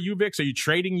prefer UVIX? Are you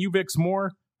trading UVIX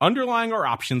more? Underlying or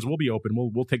options? We'll be open.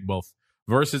 We'll take both.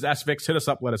 Versus SVIX, hit us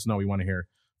up. Let us know. We want to hear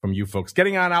from you folks.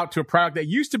 Getting on out to a product that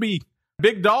used to be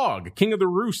Big dog, king of the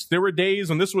roost. There were days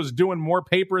when this was doing more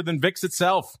paper than VIX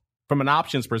itself from an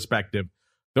options perspective.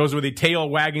 Those were the tail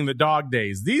wagging the dog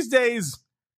days. These days,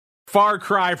 far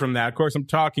cry from that. Of course, I'm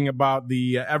talking about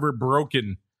the ever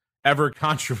broken, ever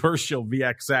controversial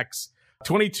VXX.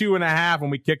 22.5 when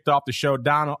we kicked off the show,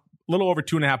 down a little over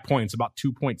 2.5 points, about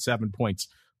 2.7 points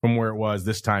from where it was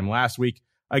this time last week.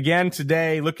 Again,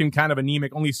 today, looking kind of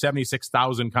anemic, only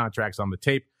 76,000 contracts on the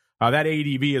tape. That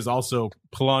ADV is also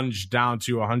plunged down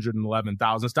to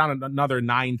 111,000. It's down another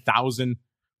 9,000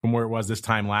 from where it was this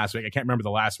time last week. I can't remember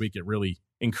the last week it really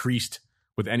increased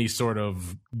with any sort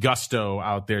of gusto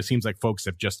out there. It seems like folks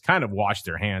have just kind of washed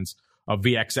their hands of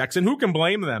VXX, and who can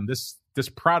blame them? This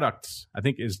product, I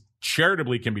think, is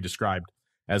charitably can be described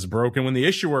as broken when the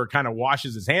issuer kind of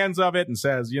washes his hands of it and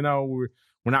says, we're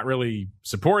not really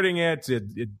supporting it.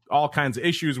 It all kinds of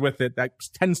issues with it. That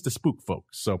tends to spook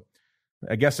folks. So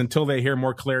I guess until they hear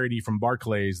more clarity from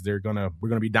Barclays, we're gonna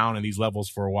be down in these levels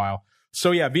for a while.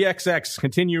 So yeah, VXX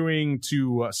continuing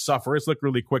to suffer. Let's look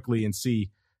really quickly and see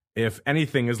if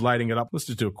anything is lighting it up. Let's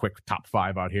just do a quick top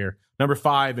 5 out here. Number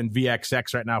 5 in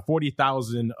VXX right now,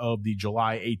 40,000 of the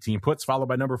July 18 puts, followed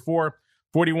by number 4,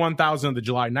 41,000 of the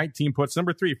July 19 puts.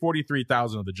 Number 3,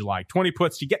 43,000 of the July 20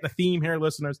 puts. You get the theme here,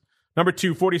 listeners. Number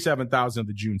 2, 47,000 of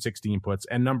the June 16 puts.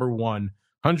 And number 1,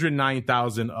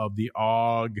 109,000 of the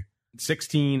AUG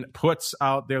 16 puts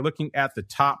out there. Looking at the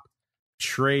top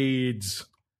trades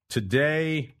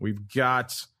today, we've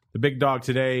got the big dog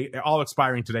today, all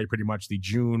expiring today, pretty much the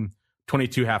June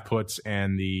 22 half puts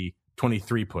and the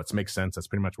 23 puts. Makes sense. That's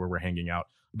pretty much where we're hanging out.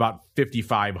 About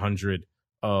 5,500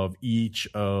 of each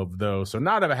of those. So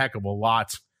not a heck of a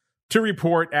lot to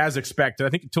report as expected. I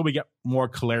think until we get more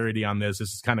clarity on this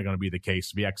is kind of going to be the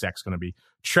case. VXX going to be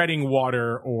treading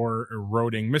water or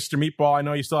eroding. Mr. Meatball, I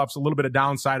know you still have a little bit of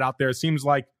downside out there. It seems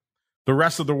like the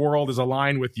rest of the world is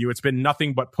aligned with you. It's been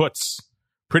nothing but puts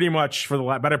pretty much for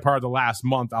the better part of the last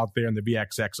month out there in the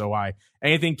VXXOI.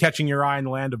 Anything catching your eye in the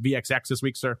land of VXX this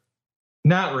week, sir?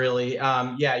 Not really.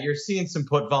 Yeah, you're seeing some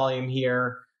put volume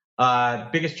here.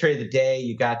 Biggest trade of the day.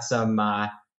 You got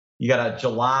a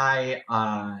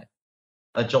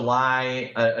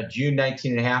June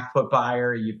 19.5 put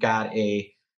buyer. You've got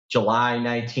a July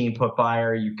 19 put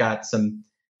buyer. You've got some,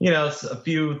 a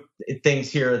few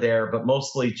things here or there, but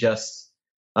mostly just,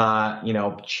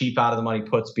 cheap out of the money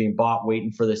puts being bought,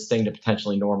 waiting for this thing to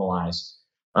potentially normalize.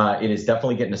 It is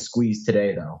definitely getting a squeeze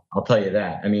today, though. I'll tell you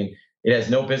that. I mean, it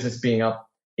has no business being up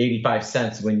 85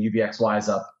 cents when UVXY is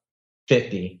up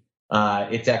 50.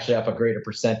 It's actually up a greater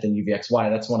percent than UVXY.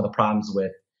 That's one of the problems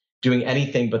with doing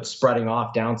anything but spreading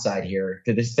off downside here.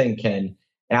 This thing can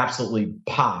absolutely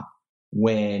pop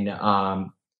when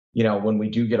we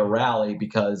do get a rally,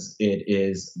 because it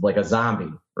is like a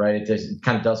zombie, right? It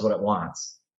kind of does what it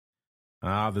wants.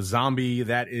 The zombie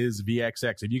that is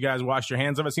VXX. Have you guys washed your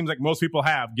hands of it? Seems like most people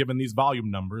have, given these volume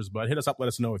numbers, but hit us up. Let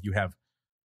us know if you have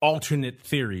alternate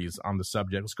theories on the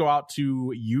subject. Let's go out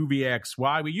to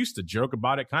UVXY. We used to joke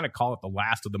about it, kind of call it the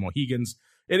last of the Mohegans.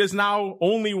 It is now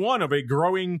only one of a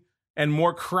growing and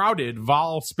more crowded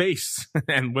vol space.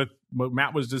 And with what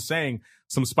Matt was just saying,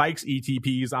 some spikes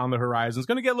ETPs on the horizon. It's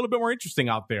going to get a little bit more interesting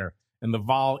out there in the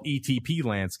vol ETP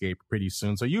landscape pretty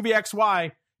soon. So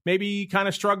UVXY maybe kind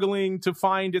of struggling to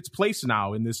find its place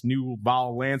now in this new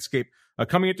vol landscape.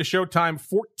 Coming into showtime,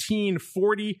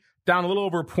 1440, down a little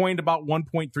over a point, about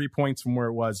 1.3 points from where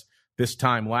it was this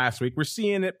time last week. We're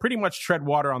seeing it pretty much tread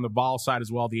water on the vol side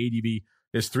as well. The ADV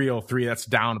is 303. That's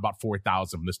down about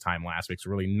 4,000 from this time last week. So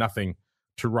really nothing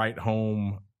to write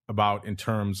home about in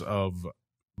terms of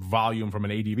volume from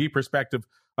an ADV perspective.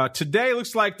 Today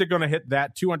looks like they're going to hit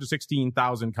that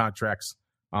 216,000 contracts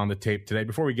on the tape today.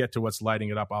 Before we get to what's lighting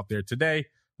it up out there today,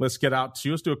 let's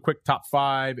do a quick top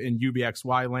 5 in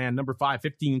UVXY land. Number 5,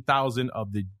 15,000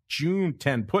 of the June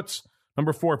 10 puts.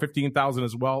 Number 4, 15,000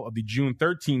 as well of the June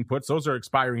 13 puts. Those are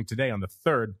expiring today on the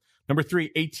 3rd. Number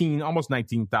 3, 18, almost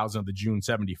 19,000 of the June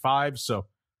 75. So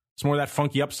it's more of that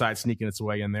funky upside sneaking its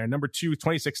way in there. Number 2,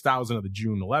 26,000 of the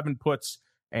June 11 puts.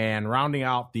 And rounding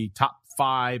out the top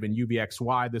 5 in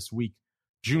UVXY this week,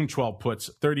 June 12 puts,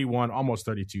 31, almost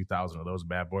 32,000 of those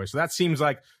bad boys. So that seems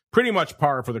like pretty much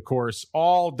par for the course.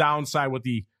 All downside with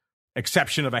the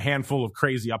exception of a handful of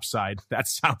crazy upside. That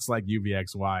sounds like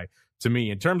UVXY to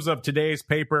me. In terms of today's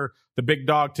paper, the big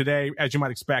dog today, as you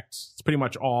might expect, it's pretty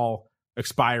much all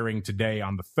expiring today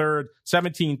on the 3rd.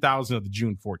 17,000 of the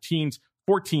June 14s,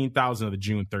 14,000 of the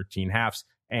June 13 halves,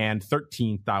 and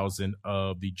 13,000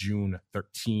 of the June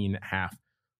 13 half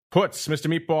puts. Mr.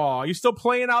 Meatball, are you still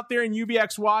playing out there in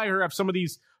UVXY, or have some of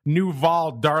these new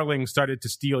vol darlings started to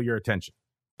steal your attention?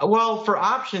 Well, for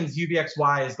options,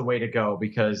 UVXY is the way to go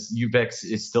because UVIX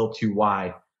is still too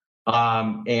wide.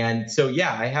 And so,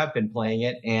 yeah, I have been playing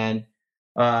it, and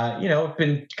it's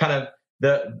been kind of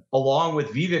along with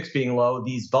VVIX being low,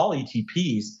 these vol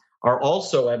ETPs are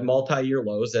also at multi-year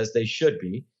lows, as they should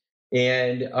be.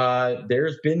 And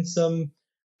there's been some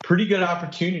pretty good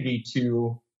opportunity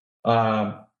to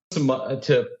put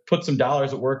some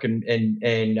dollars at work and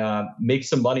make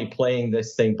some money playing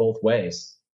this thing both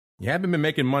ways. You haven't been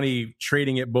making money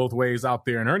trading it both ways out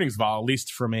there in earnings vol, at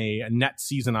least from a net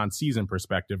season-on-season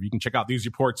perspective. You can check out these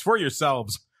reports for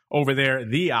yourselves over there,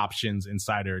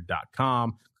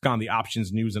 theoptionsinsider.com. Click on the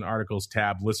Options News and Articles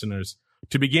tab, listeners,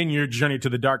 to begin your journey to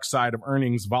the dark side of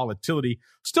earnings volatility.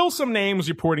 Still some names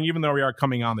reporting, even though we are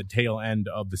coming on the tail end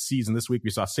of the season. This week we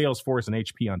saw Salesforce and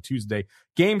HP on Tuesday,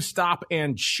 GameStop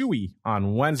and Chewy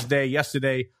on Wednesday.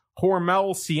 Yesterday,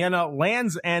 Hormel, Sienna,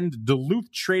 Land's End,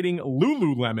 Duluth Trading,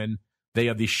 Lululemon, they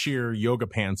have the sheer yoga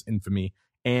pants infamy,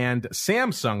 and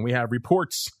Samsung. We have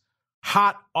reports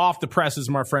hot off the presses,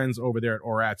 my friends over there at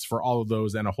Orats, for all of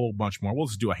those and a whole bunch more. We'll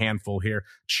just do a handful here.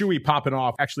 Chewy popping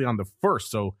off actually on the 1st,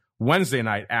 so Wednesday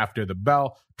night after the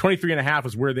bell. 23.5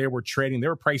 is where they were trading. They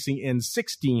were pricing in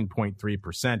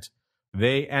 16.3%.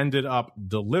 They ended up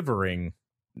delivering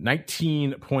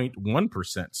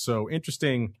 19.1%. So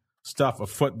interesting stuff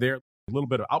afoot there. A little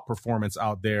bit of outperformance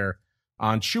out there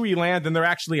on Chewy Land, and they're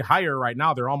actually higher right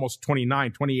now. They're almost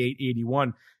 29,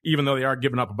 28.81, even though they are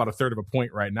giving up about a third of a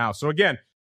point right now. So again,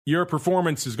 your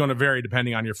performance is going to vary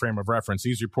depending on your frame of reference.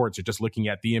 These reports are just looking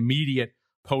at the immediate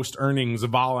post-earnings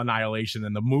vol annihilation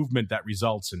and the movement that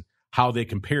results and how they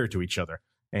compare to each other.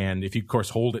 And if you, of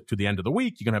course, hold it to the end of the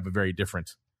week, you're going to have a very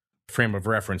different frame of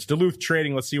reference. Duluth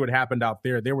Trading, let's see what happened out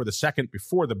there. They were the second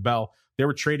before the bell. They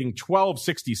were trading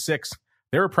 12.66.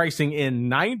 They were pricing in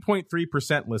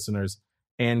 9.3%, listeners.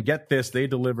 And get this, they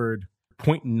delivered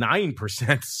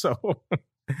 0.9%. So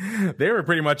they were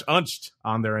pretty much unched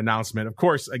on their announcement. Of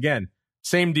course, again,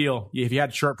 same deal. If you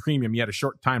had short premium, you had a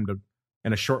short time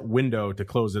and a short window to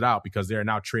close it out because they are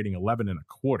now trading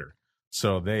 11.25.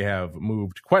 So they have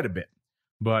moved quite a bit.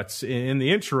 But in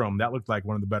the interim, that looked like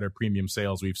one of the better premium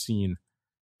sales we've seen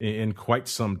in quite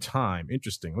some time.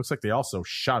 Interesting. Looks like they also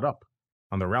shot up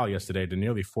on the rally yesterday to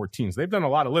nearly 14. So they've done a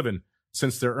lot of living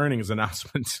since their earnings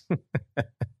announcement.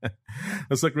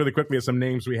 Let's look really quickly at some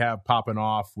names we have popping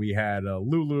off. We had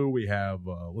Lulu. We have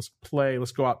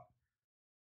Let's go out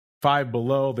Five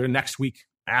Below. They're next week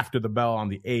after the bell on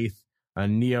the 8th.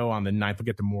 Neo on the 9th. We'll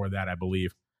get to more of that, I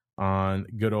believe, on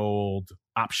good old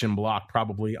Option Block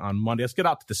probably on Monday. Let's get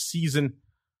out to the season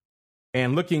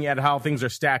and looking at how things are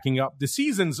stacking up. The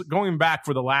seasons going back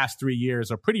for the last 3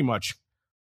 years are pretty much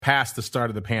past the start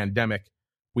of the pandemic.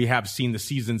 We have seen the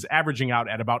seasons averaging out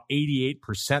at about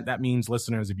 88%. That means,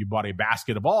 listeners, if you bought a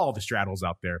basket of all the straddles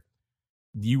out there,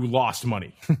 you lost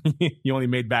money. You only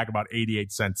made back about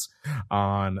 88 cents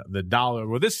on the dollar.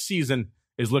 Well, this season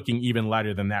is looking even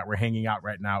lighter than that. We're hanging out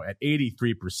right now at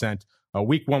 83%.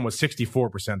 Week 1 was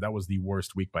 64%. That was the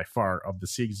worst week by far of the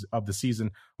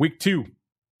season. Week 2,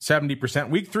 70%.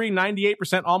 Week 3,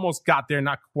 98%. Almost got there,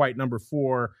 not quite. Number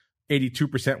 4,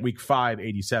 82%. Week 5,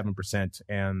 87%.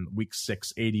 And week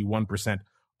 6, 81%.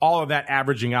 All of that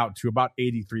averaging out to about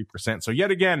 83%. So yet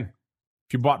again,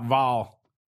 if you bought vol,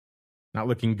 not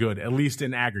looking good, at least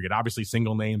in aggregate. Obviously,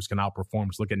 single names can outperform.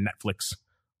 Just look at Netflix.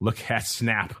 Look at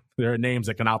Snap. There are names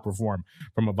that can outperform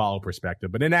from a vol perspective.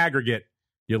 But in aggregate,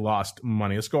 you lost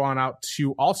money. Let's go on out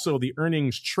to also the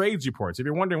earnings trades reports. If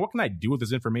you're wondering, what can I do with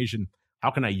this information?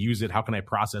 How can I use it? How can I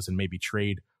process and maybe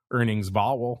trade earnings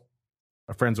vol? Well,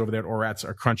 our friends over there at Orats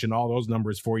are crunching all those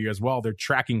numbers for you as well. They're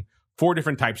tracking 4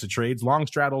 different types of trades: long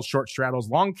straddles, short straddles,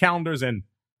 long calendars, and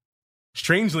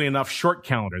strangely enough, short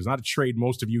calendars. Not a trade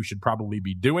most of you should probably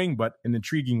be doing, but an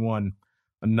intriguing one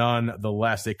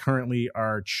nonetheless. They currently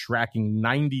are tracking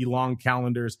 90 long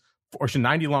calendars, or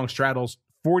 90 long straddles,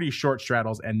 40 short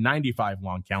straddles, and 95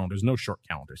 long calendars. No short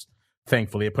calendars.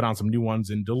 Thankfully, they put on some new ones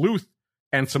in Duluth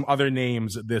and some other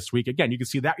names this week. Again, you can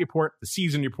see that report, the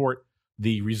season report,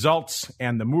 the results,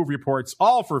 and the move reports,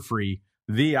 all for free.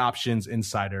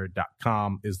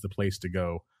 TheOptionsInsider.com is the place to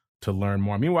go to learn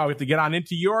more. Meanwhile, we have to get on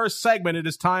into your segment. It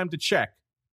is time to check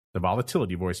the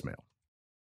volatility voicemail.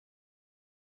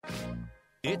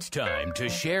 It's time to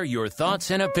share your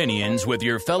thoughts and opinions with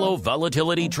your fellow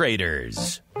volatility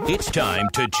traders. It's time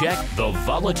to check the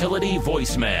volatility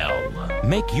voicemail.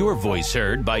 Make your voice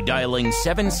heard by dialing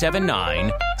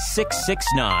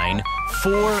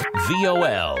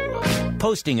 779-669-4VOL.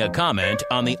 posting a comment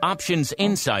on the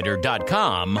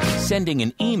optionsinsider.com, sending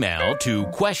an email to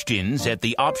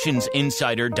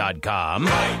questions@theoptionsinsider.com,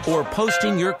 or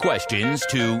posting your questions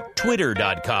to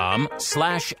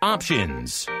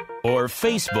twitter.com/options or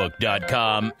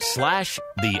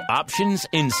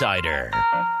facebook.com/theoptionsinsider.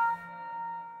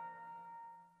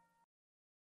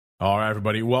 All right,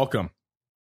 everybody, welcome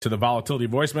to the Volatility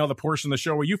Voicemail, the portion of the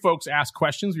show where you folks ask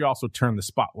questions. We also turn the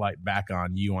spotlight back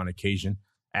on you on occasion,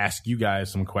 ask you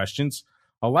guys some questions.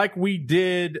 Like we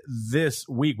did this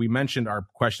week, we mentioned our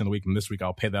question of the week, and this week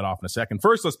I'll pay that off in a second.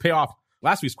 First, let's pay off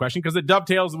last week's question because it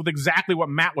dovetails with exactly what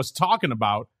Matt was talking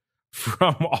about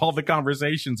from all the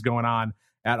conversations going on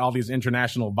at all these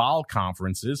international vol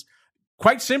conferences.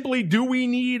 Quite simply, do we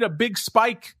need a big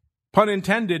spike, pun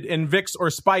intended, in VIX or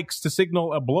spikes to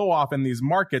signal a blow-off in these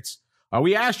markets?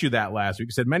 We asked you that last week.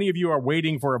 We said many of you are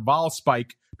waiting for a vol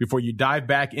spike before you dive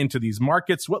back into these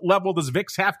markets. What level does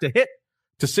VIX have to hit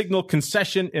to signal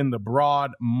concession in the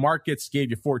broad markets?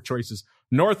 Gave you four choices: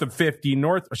 north of 50,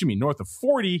 north of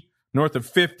 40, north of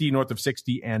 50, north of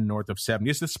 60, and north of 70.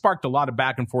 This sparked a lot of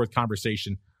back and forth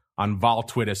conversation on Vol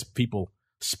Twitter. People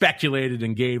speculated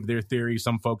and gave their theory.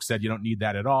 Some folks said you don't need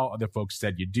that at all. Other folks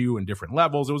said you do in different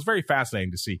levels. It was very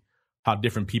fascinating to see how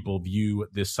different people view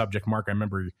this subject. Mark, I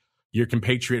remember your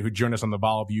compatriot who joined us on the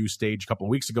Vol View stage a couple of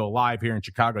weeks ago live here in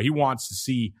Chicago. He wants to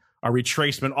see a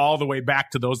retracement all the way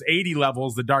back to those 80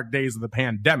 levels, the dark days of the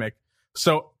pandemic.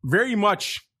 So very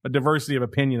much a diversity of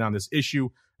opinion on this issue.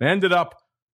 It ended up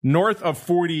north of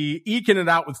 40, eking it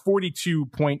out with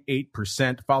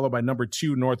 42.8%, followed by number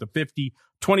two, north of 50,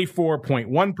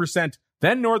 24.1%,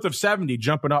 then north of 70,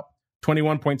 jumping up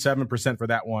 21.7% for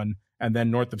that one, and then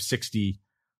north of 60,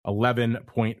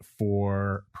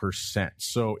 11.4%.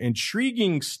 So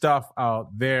intriguing stuff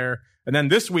out there. And then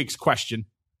this week's question,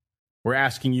 we're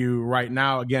asking you right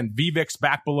now, again, VVIX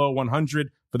back below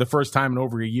 100 for the first time in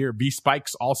over a year.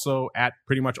 V-spikes also at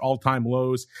pretty much all-time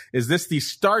lows. Is this the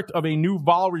start of a new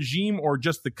vol regime or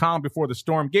just the calm before the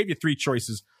storm? Gave you three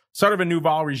choices: start of a new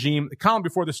vol regime, the calm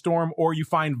before the storm, or you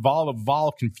find vol of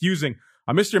vol confusing.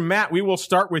 Mr. Matt, we will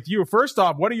start with you. First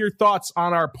off, what are your thoughts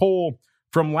on our poll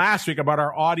from last week about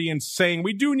our audience saying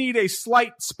we do need a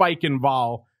slight spike in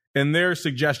vol, and their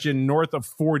suggestion north of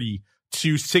 40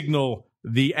 to signal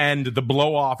the end, the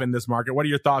blow off in this market? What are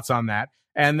your thoughts on that?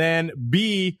 And then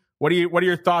B, what are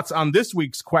your thoughts on this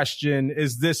week's question?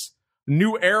 Is this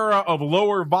new era of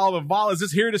lower vol of vol, is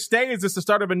this here to stay? Is this the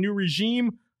start of a new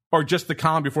regime or just the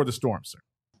calm before the storm, sir?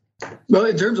 Well,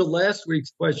 in terms of last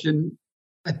week's question,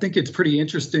 I think it's pretty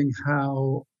interesting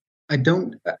how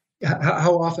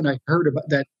often I heard about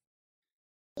that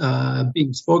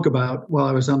being spoke about while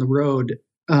I was on the road.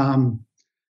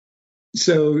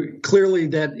 So clearly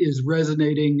that is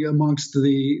resonating amongst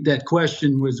that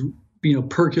question was,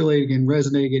 percolating and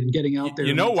resonating and getting out there.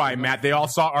 You know why, Matt? They all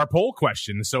saw our poll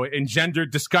question, so it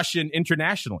engendered discussion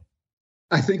internationally.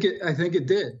 I think it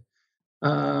did.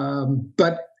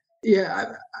 But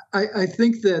yeah, I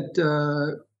think that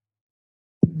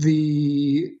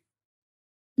the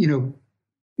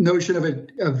notion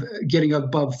of getting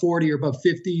above 40 or above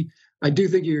 50, I do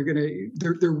think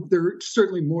there's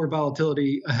certainly more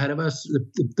volatility ahead of us.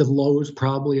 The lows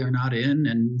probably are not in,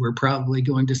 and we're probably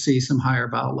going to see some higher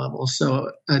vol levels.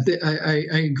 So I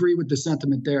agree with the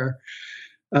sentiment there.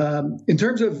 In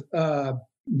terms of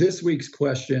this week's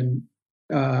question,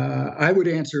 I would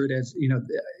answer it as,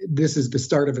 this is the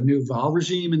start of a new vol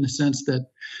regime in the sense that,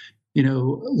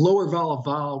 lower vol of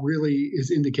vol really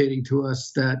is indicating to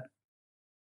us that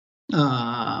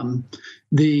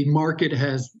the market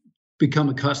has become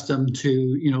accustomed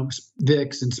to,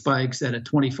 VIX and spikes at a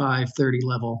 25, 30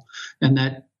 level, and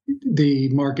that the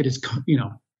market is,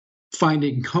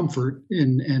 finding comfort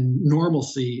and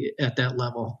normalcy at that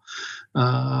level.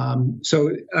 So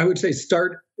I would say it's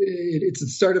the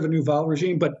start of a new vol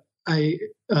regime, but I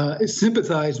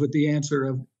sympathize with the answer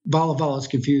of vol of vol is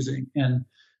confusing. And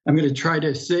I'm going to try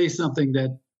to say something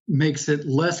that makes it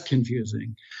less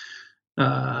confusing,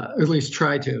 or at least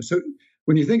try to. So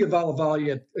when you think of vol of vol,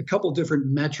 you have a couple different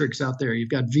metrics out there. You've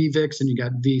got VVIX and you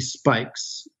got V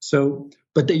spikes.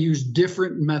 But they use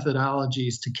different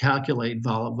methodologies to calculate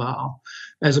vol of vol,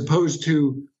 as opposed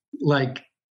to like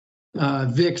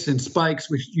VIX and spikes,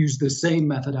 which use the same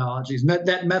methodologies.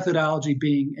 That methodology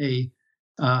being a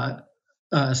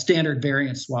standard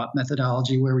variance swap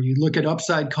methodology, where you look at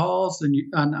upside calls and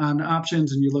on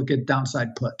options, and you look at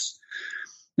downside puts.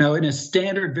 Now, in a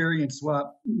standard variance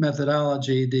swap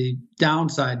methodology, the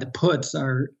downside, the puts,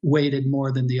 are weighted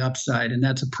more than the upside, and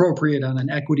that's appropriate on an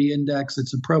equity index.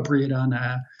 It's appropriate on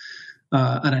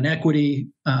an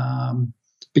equity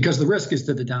because the risk is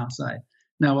to the downside.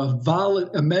 Now,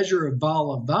 a measure of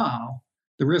vol,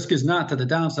 the risk is not to the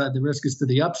downside, the risk is to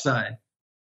the upside.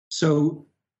 So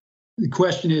the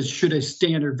question is, should a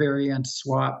standard variance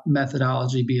swap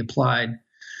methodology be applied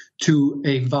to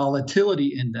a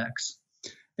volatility index?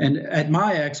 And at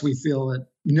MIAX, we feel that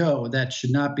no, that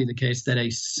should not be the case, that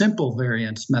a simple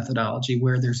variance methodology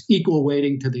where there's equal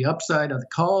weighting to the upside of the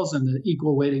calls and the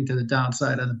equal weighting to the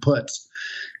downside of the puts.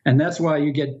 And that's why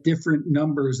you get different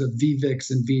numbers of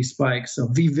VVIX and V spikes. So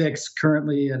VVIX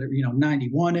currently at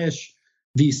 91-ish,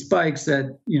 V spikes at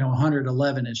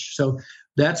 111-ish. So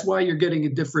that's why you're getting a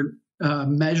different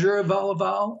measure of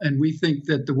vol, and we think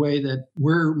that the way that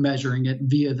we're measuring it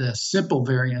via the simple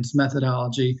variance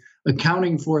methodology,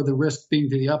 accounting for the risk being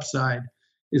to the upside,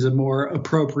 is a more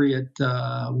appropriate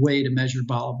way to measure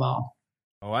vol.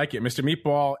 I like it. Mr.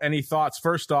 Meatball, any thoughts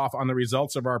first off on the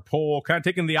results of our poll? Kind of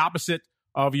taking the opposite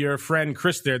of your friend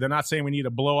Chris there. They're not saying we need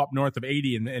to blow up north of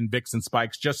 80 in VIX and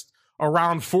spikes, just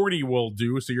around 40 will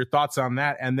do. So your thoughts on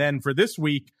that. And then for this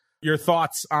week, your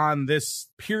thoughts on this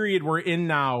period we're in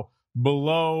now,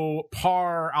 below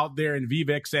par out there in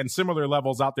VVIX and similar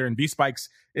levels out there in V spikes.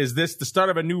 Is this the start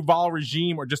of a new vol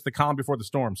regime or just the calm before the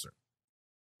storm, sir?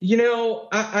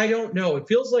 I don't know. It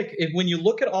feels like when you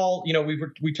look at all,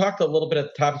 we talked a little bit at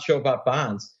the top of the show about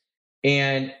bonds,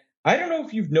 and I don't know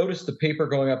if you've noticed the paper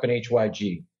going up in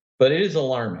HYG, but it is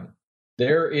alarming.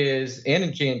 There is, and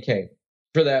in JNK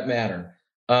for that matter,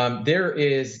 there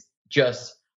is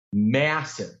just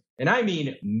massive, and I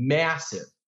mean massive,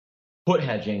 put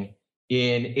hedging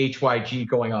in HYG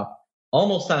going up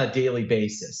almost on a daily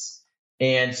basis.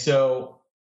 And so,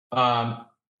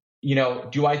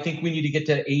 do I think we need to get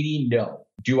to 80? No.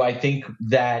 Do I think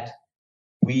that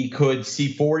we could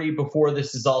see 40 before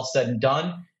this is all said and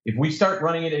done? If we start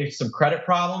running into some credit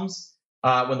problems,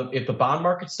 if the bond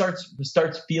market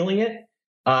starts feeling it,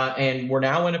 and we're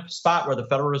now in a spot where the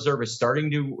Federal Reserve is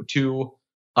starting to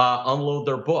unload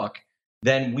their book,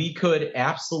 then we could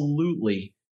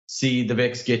absolutely see the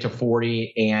VIX get to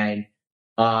 40 and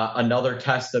another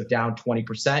test of down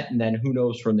 20%, and then who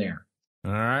knows from there.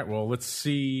 All right, well, let's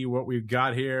see what we've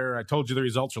got here. I told you the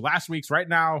results for last week's. Right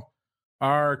now,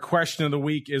 our question of the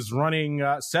week is running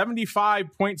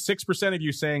 75.6% of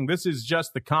you saying this is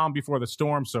just the calm before the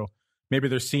storm. So maybe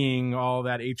they're seeing all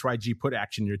that HYG put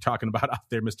action you're talking about out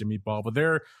there, Mr. Meatball. But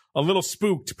they're a little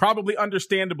spooked, probably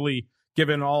understandably,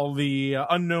 given all the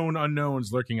unknown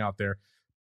unknowns lurking out there.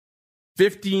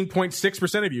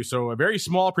 15.6% of you, so a very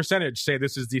small percentage, say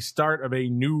this is the start of a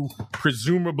new,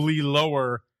 presumably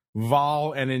lower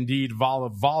vol and indeed vol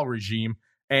of vol regime,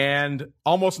 and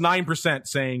almost 9%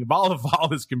 saying vol of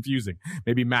vol is confusing.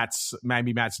 Maybe Matt's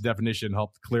definition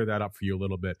helped clear that up for you a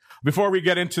little bit. Before we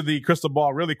get into the crystal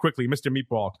ball, really quickly, Mr.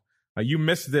 Meatball, you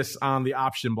missed this on the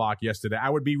option block yesterday. I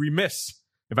would be remiss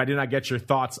if I did not get your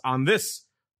thoughts on this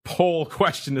poll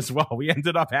question as well. We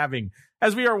ended up having,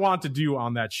 as we are wont to do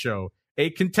on that show, a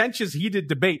contentious, heated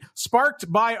debate sparked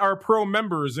by our pro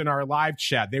members in our live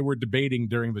chat. They were debating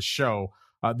during the show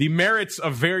the merits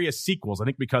of various sequels. I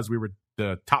think because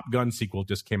the Top Gun sequel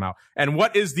just came out. And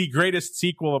what is the greatest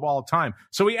sequel of all time?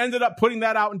 So we ended up putting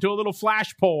that out into a little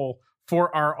flash poll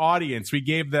for our audience. We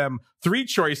gave them 3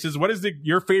 choices. What is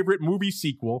your favorite movie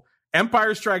sequel?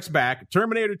 Empire Strikes Back,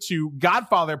 Terminator 2,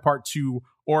 Godfather Part 2,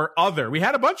 or other. We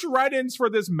had a bunch of write-ins for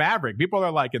this Maverick. People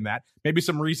are liking that. Maybe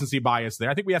some recency bias there.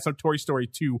 I think we had some Toy Story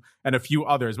 2 and a few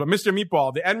others. But Mr.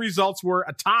 Meatball, the end results were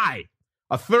a tie.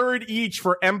 A third each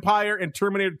for Empire and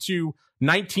Terminator 2,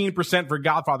 19% for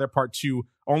Godfather Part 2,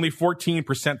 only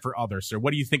 14% for others. So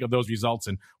what do you think of those results?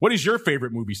 And what is your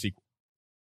favorite movie sequel?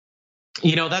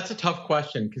 That's a tough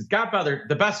question because Godfather,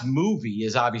 the best movie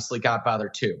is obviously Godfather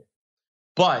 2.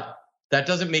 But that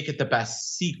doesn't make it the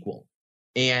best sequel.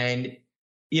 And,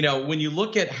 when you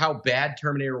look at how bad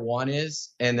Terminator 1 is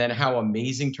and then how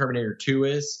amazing Terminator 2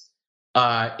 is,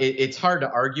 it's hard to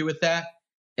argue with that.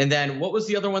 And then what was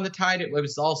the other one that tied it? It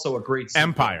was also a great sequel.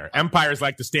 Empire. Empire is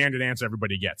like the standard answer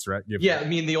everybody gets, right? Yeah, I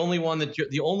mean the only one of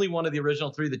the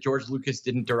original 3 that George Lucas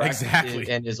didn't direct, exactly,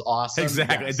 and is awesome.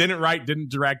 Exactly, yes. It didn't write, didn't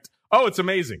direct. Oh, it's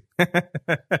amazing.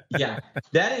 Yeah,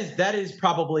 that is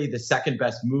probably the second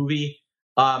best movie.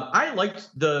 I liked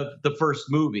the first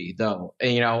movie though.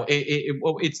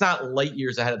 It's not light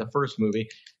years ahead of the first movie.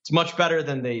 It's much better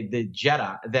than the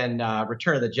Jedi, than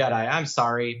Return of the Jedi. I'm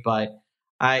sorry, but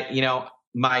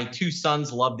my 2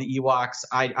 sons love the Ewoks.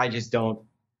 I just don't.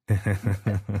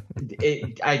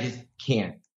 I just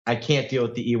can't. I can't deal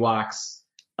with the Ewoks.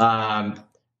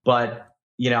 But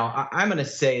I'm going to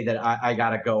say that I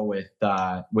got to go with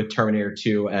Terminator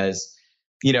 2 as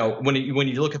when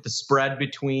you look at the spread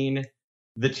between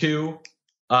the two,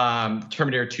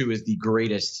 Terminator 2 is the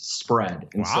greatest spread.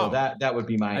 And so that would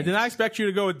be my... I did not expect you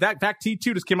to go with that. In fact,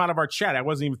 T2 just came out of our chat. I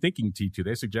wasn't even thinking T2.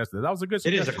 They suggested that. That was a good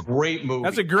suggestion. It is a great movie.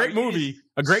 That's a great movie.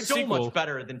 A great so sequel. So much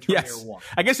better than Terminator 1.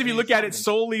 I guess if you look at it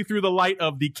solely through the light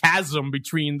of the chasm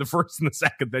between the first and the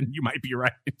second, then you might be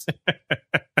right.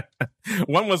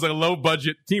 One was a low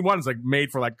budget. T1's like made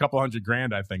for like a couple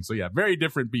 $100,000, I think. So yeah, very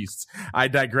different beasts. I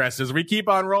digress. As we keep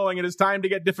on rolling, it is time to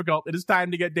get difficult. It is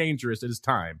time to get dangerous. It is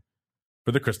time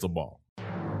for the crystal ball.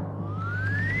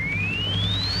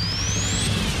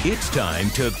 It's time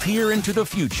to peer into the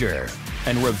future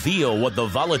and reveal what the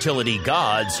volatility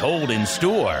gods hold in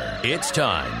store. It's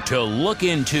time to look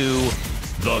into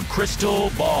the crystal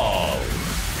ball.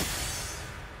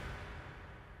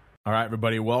 All right,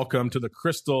 everybody, welcome to the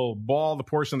crystal ball, the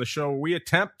portion of the show where we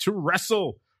attempt to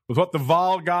wrestle with what the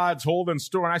vol gods hold in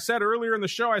store. And I said earlier in the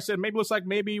show,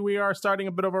 maybe we are starting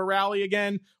a bit of a rally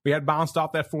again. We had bounced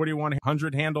off that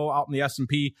 4,100 handle out in the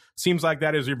S&P. Seems like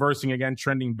that is reversing again,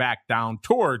 trending back down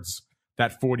towards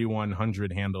that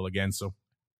 4,100 handle again. So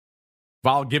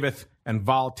vol giveth and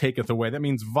vol taketh away. That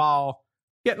means vol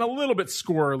getting a little bit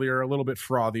squirrelier, a little bit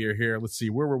frothier here. Let's see,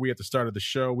 where were we at the start of the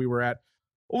show? We were at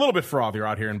a little bit frothier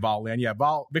out here in vol land. Yeah,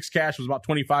 VIX cash was about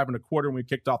 25.25 when we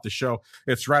kicked off the show.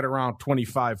 It's right around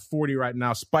 25.40 right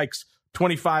now. Spikes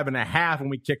 25.5 when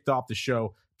we kicked off the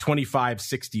show.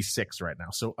 25.66 right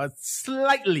now. So a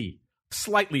slightly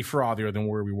frothier than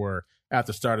where we were at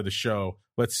the start of the show.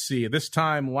 Let's see. This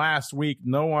time last week,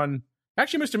 no one.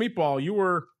 Actually, Mr. Meatball, you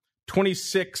were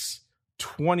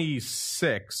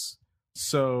 26.26.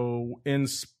 So in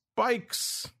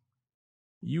spikes,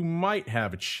 you might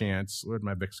have a chance. Where'd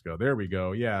my VIX go? There we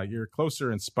go. Yeah, you're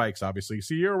closer in spikes, obviously.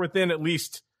 So you're within at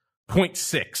least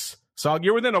 0.6. So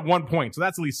you're within a 1 point. So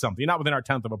that's at least something. You're not within our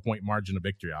 10th of a point margin of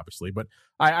victory, obviously. But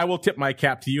I will tip my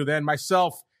cap to you then.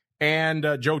 Myself and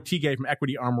Joe Teagay from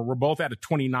Equity Armor, we're both at a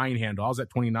 29 handle. I was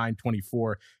at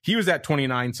 29.24. He was at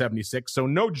 29.76. So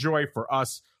no joy for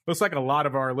us. Looks like a lot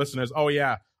of our listeners. Oh,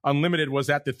 yeah. Unlimited was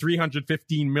at the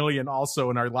 315 million also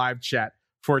in our live chat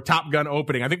for Top Gun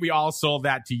opening. I think we all sold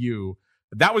that to you.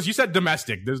 That was, you said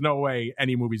domestic. There's no way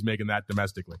any movie's making that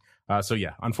domestically. So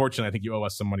yeah, unfortunately, I think you owe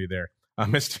us some money there.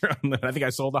 Mr. I think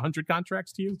I sold 100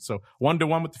 contracts to you. So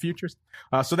 1-to-1 with the futures.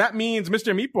 So that means,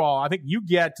 Mr. Meatball, I think you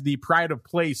get the pride of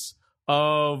place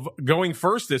of going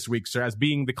first this week, sir, as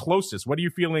being the closest. What are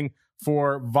you feeling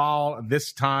for vol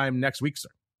this time next week, sir?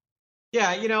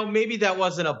 Yeah, maybe that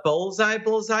wasn't a bullseye,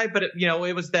 but it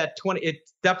was that 20. It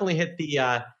definitely hit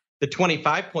the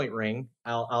 25-point ring,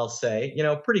 I'll say.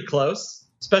 Pretty close,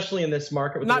 especially in this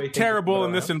market. With Not terrible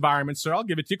in this environment, sir. I'll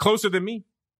give it to you. Closer than me.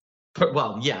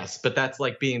 Well, yes, but that's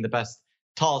like being the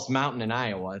tallest mountain in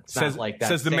Iowa. It's not like that.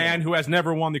 Says the man who has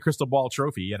never won the Crystal Ball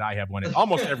Trophy, yet I have won it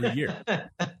almost every year.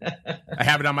 I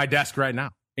have it on my desk right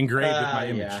now, engraved with my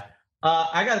image. Yeah.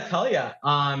 I got to tell you,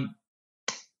 I'm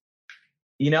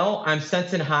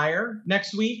sensing higher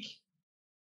next week.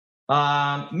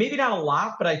 Maybe not a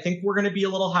lot, but I think we're going to be a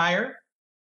little higher.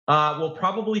 We'll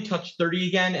probably touch 30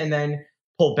 again and then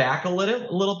pull back a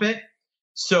little bit.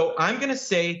 So I'm going to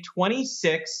say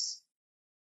 26.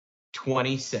 I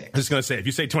was just going to say, if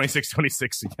you say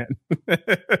 26 again.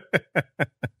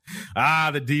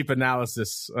 The deep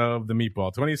analysis of the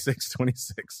meatball. 26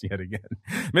 yet again.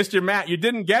 Mr. Matt, you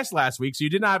didn't guess last week, so you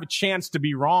did not have a chance to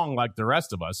be wrong like the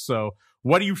rest of us. So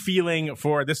what are you feeling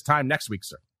for this time next week,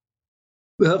 sir?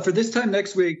 Well, for this time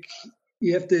next week,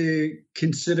 you have to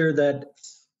consider that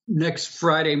next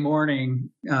Friday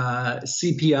morning,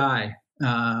 CPI.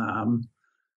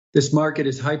 This market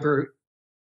is hyper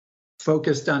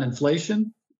focused on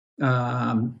inflation.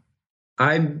 It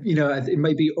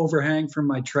might be overhang from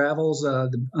my travels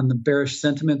on the bearish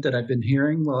sentiment that I've been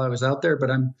hearing while I was out there, but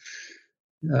I'm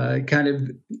kind of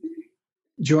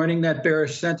joining that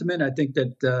bearish sentiment. I think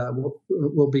that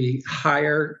we'll be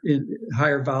higher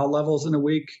vol levels in a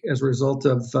week as a result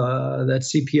of that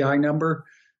CPI number.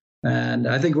 And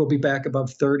I think we'll be back above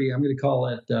 30. I'm going to call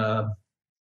it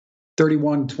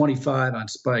 31.25 on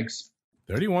spikes.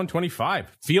 31.25.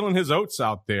 Feeling his oats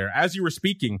out there. As you were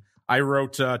speaking, I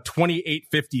wrote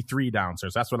 28.53 down, sir.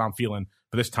 So that's what I'm feeling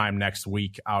for this time next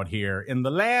week out here in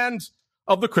the land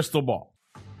of the crystal ball.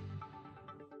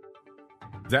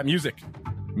 That music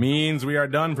means we are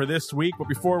done for this week. But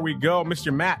before we go,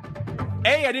 Mr. Matt,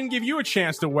 A, I didn't give you a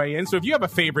chance to weigh in. So if you have a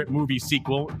favorite movie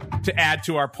sequel to add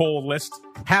to our poll list,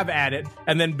 have at it.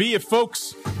 And then B, if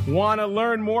folks want to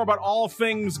learn more about all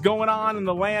things going on in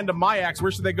the land of MIAX,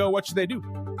 where should they go? What should they do?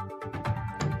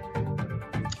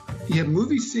 Yeah,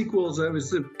 movie sequels, I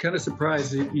was kind of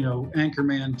surprised that,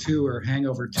 Anchorman 2 or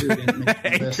Hangover 2 didn't make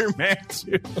the list.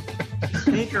 Anchorman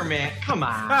 2. Anchorman, come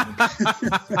on.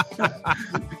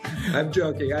 I'm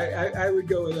joking. I would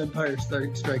go with Empire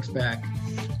Strikes Back.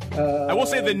 I will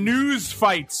say the news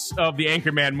fights of the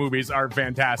Anchorman movies are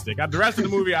fantastic. The rest of the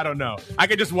movie, I don't know. I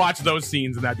could just watch those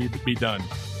scenes and that'd be done.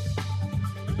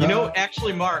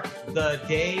 Actually, Mark, the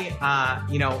day,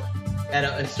 at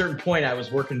a certain point, I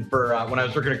was working when I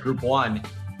was working at Group 1,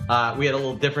 we had a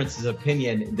little differences of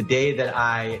opinion. The day that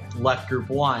I left Group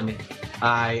 1,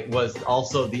 I was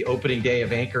also the opening day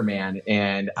of Anchorman,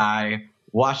 and I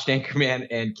watched Anchorman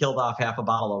and killed off half a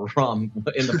bottle of rum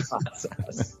in the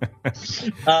process.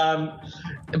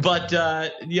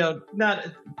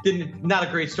 Not a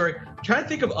great story. I'm trying to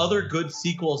think of other good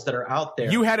sequels that are out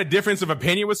there. You had a difference of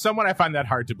opinion with someone? I find that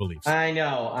hard to believe. I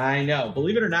know.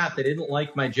 Believe it or not, they didn't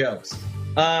like my jokes.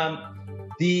 I'm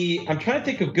trying to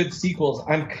think of good sequels.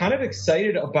 I'm kind of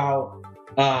excited about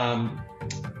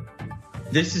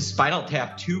this is Spinal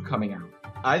Tap 2 coming out.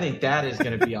 I think that is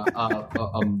going to be a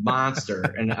monster,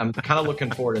 and I'm kind of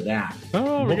looking forward to that.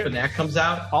 Oh, I'm hoping that comes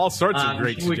out. All sorts of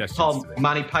great suggestions. We called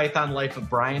Monty Python Life of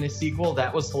Brian a sequel.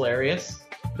 That was hilarious.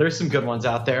 There's some good ones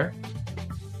out there.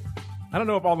 I don't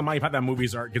know if all the Monty Python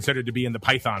movies are considered to be in the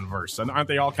Python verse. Aren't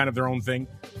they all kind of their own thing?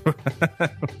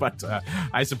 But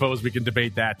I suppose we can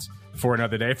debate that for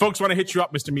another day. If folks want to hit you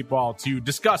up, Mr. Meatball, to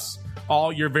discuss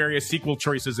all your various sequel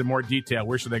choices in more detail,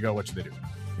 where should they go? What should they do?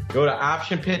 Go to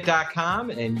optionpit.com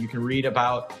and you can read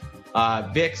about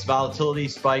VIX, volatility,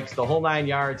 spikes, the whole 9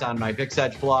 yards on my VIX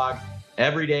Edge blog.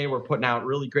 Every day we're putting out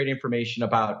really great information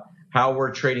about how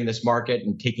we're trading this market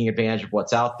and taking advantage of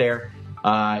what's out there.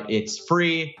 It's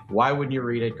free. Why wouldn't you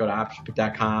read it? Go to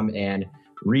optionpit.com and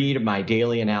read my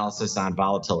daily analysis on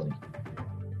volatility.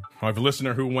 I have a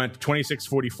listener who went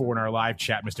 2644 in our live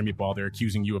chat, Mr. Meatball. They're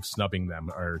accusing you of snubbing them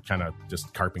or kind of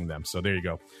just carping them. So there you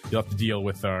go. You'll have to deal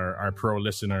with our pro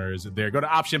listeners there. Go to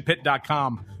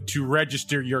optionpit.com to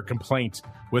register your complaint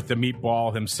with the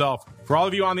Meatball himself. For all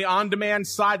of you on the on-demand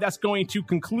side, that's going to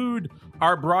conclude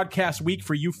our broadcast week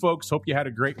for you folks. Hope you had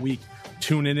a great week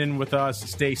tuning in with us.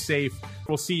 Stay safe.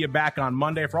 We'll see you back on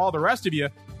Monday. For all the rest of you,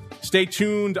 stay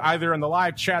tuned either in the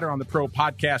live chat or on the pro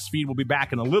podcast feed. We'll be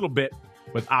back in a little bit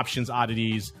with Options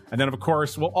Oddities. And then, of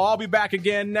course, we'll all be back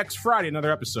again next Friday,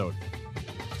 another episode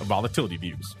of Volatility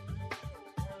Views.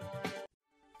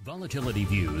 Volatility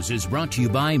Views is brought to you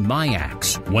by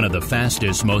MIAX, one of the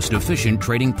fastest, most efficient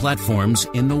trading platforms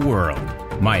in the world.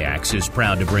 MIAX is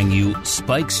proud to bring you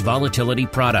SPIX Volatility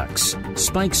products.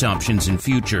 SPIX options and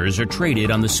futures are traded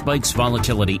on the SPIX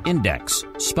Volatility Index,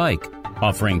 SPIK,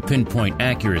 offering pinpoint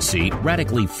accuracy,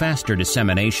 radically faster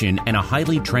dissemination, and a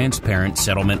highly transparent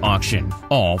settlement auction,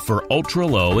 all for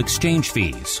ultra-low exchange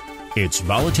fees. It's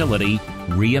volatility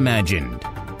reimagined.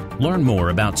 Learn more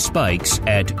about spikes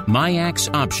at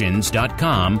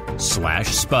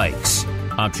miaxoptions.com/spikes.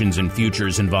 Options and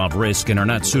futures involve risk and are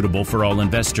not suitable for all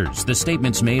investors. The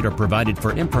statements made are provided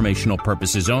for informational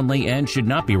purposes only and should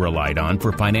not be relied on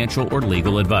for financial or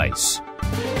legal advice.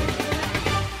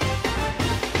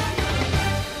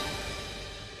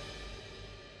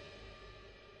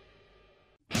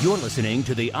 You're listening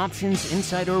to the Options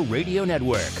Insider Radio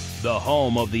Network, the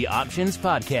home of the Options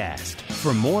Podcast.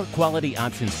 For more quality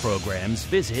options programs,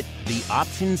 visit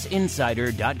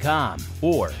theoptionsinsider.com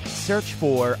or search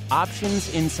for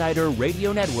Options Insider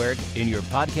Radio Network in your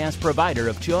podcast provider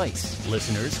of choice.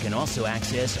 Listeners can also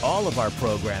access all of our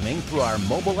programming through our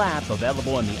mobile app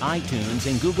available in the iTunes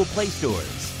and Google Play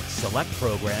stores. Select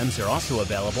programs are also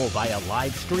available via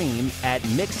live stream at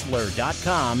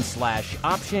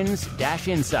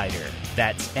mixlr.com/options-insider.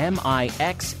 That's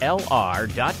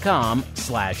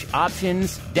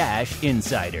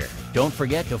mixlr.com/options-insider. Don't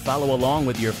forget to follow along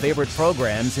with your favorite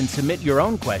programs and submit your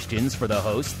own questions for the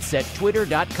hosts at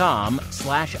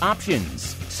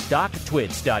twitter.com/options,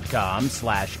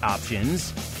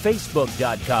 stocktwits.com/options,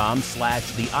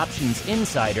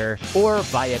 facebook.com/theoptionsinsider, or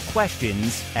via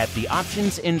questions at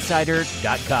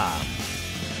theoptionsinsider.com.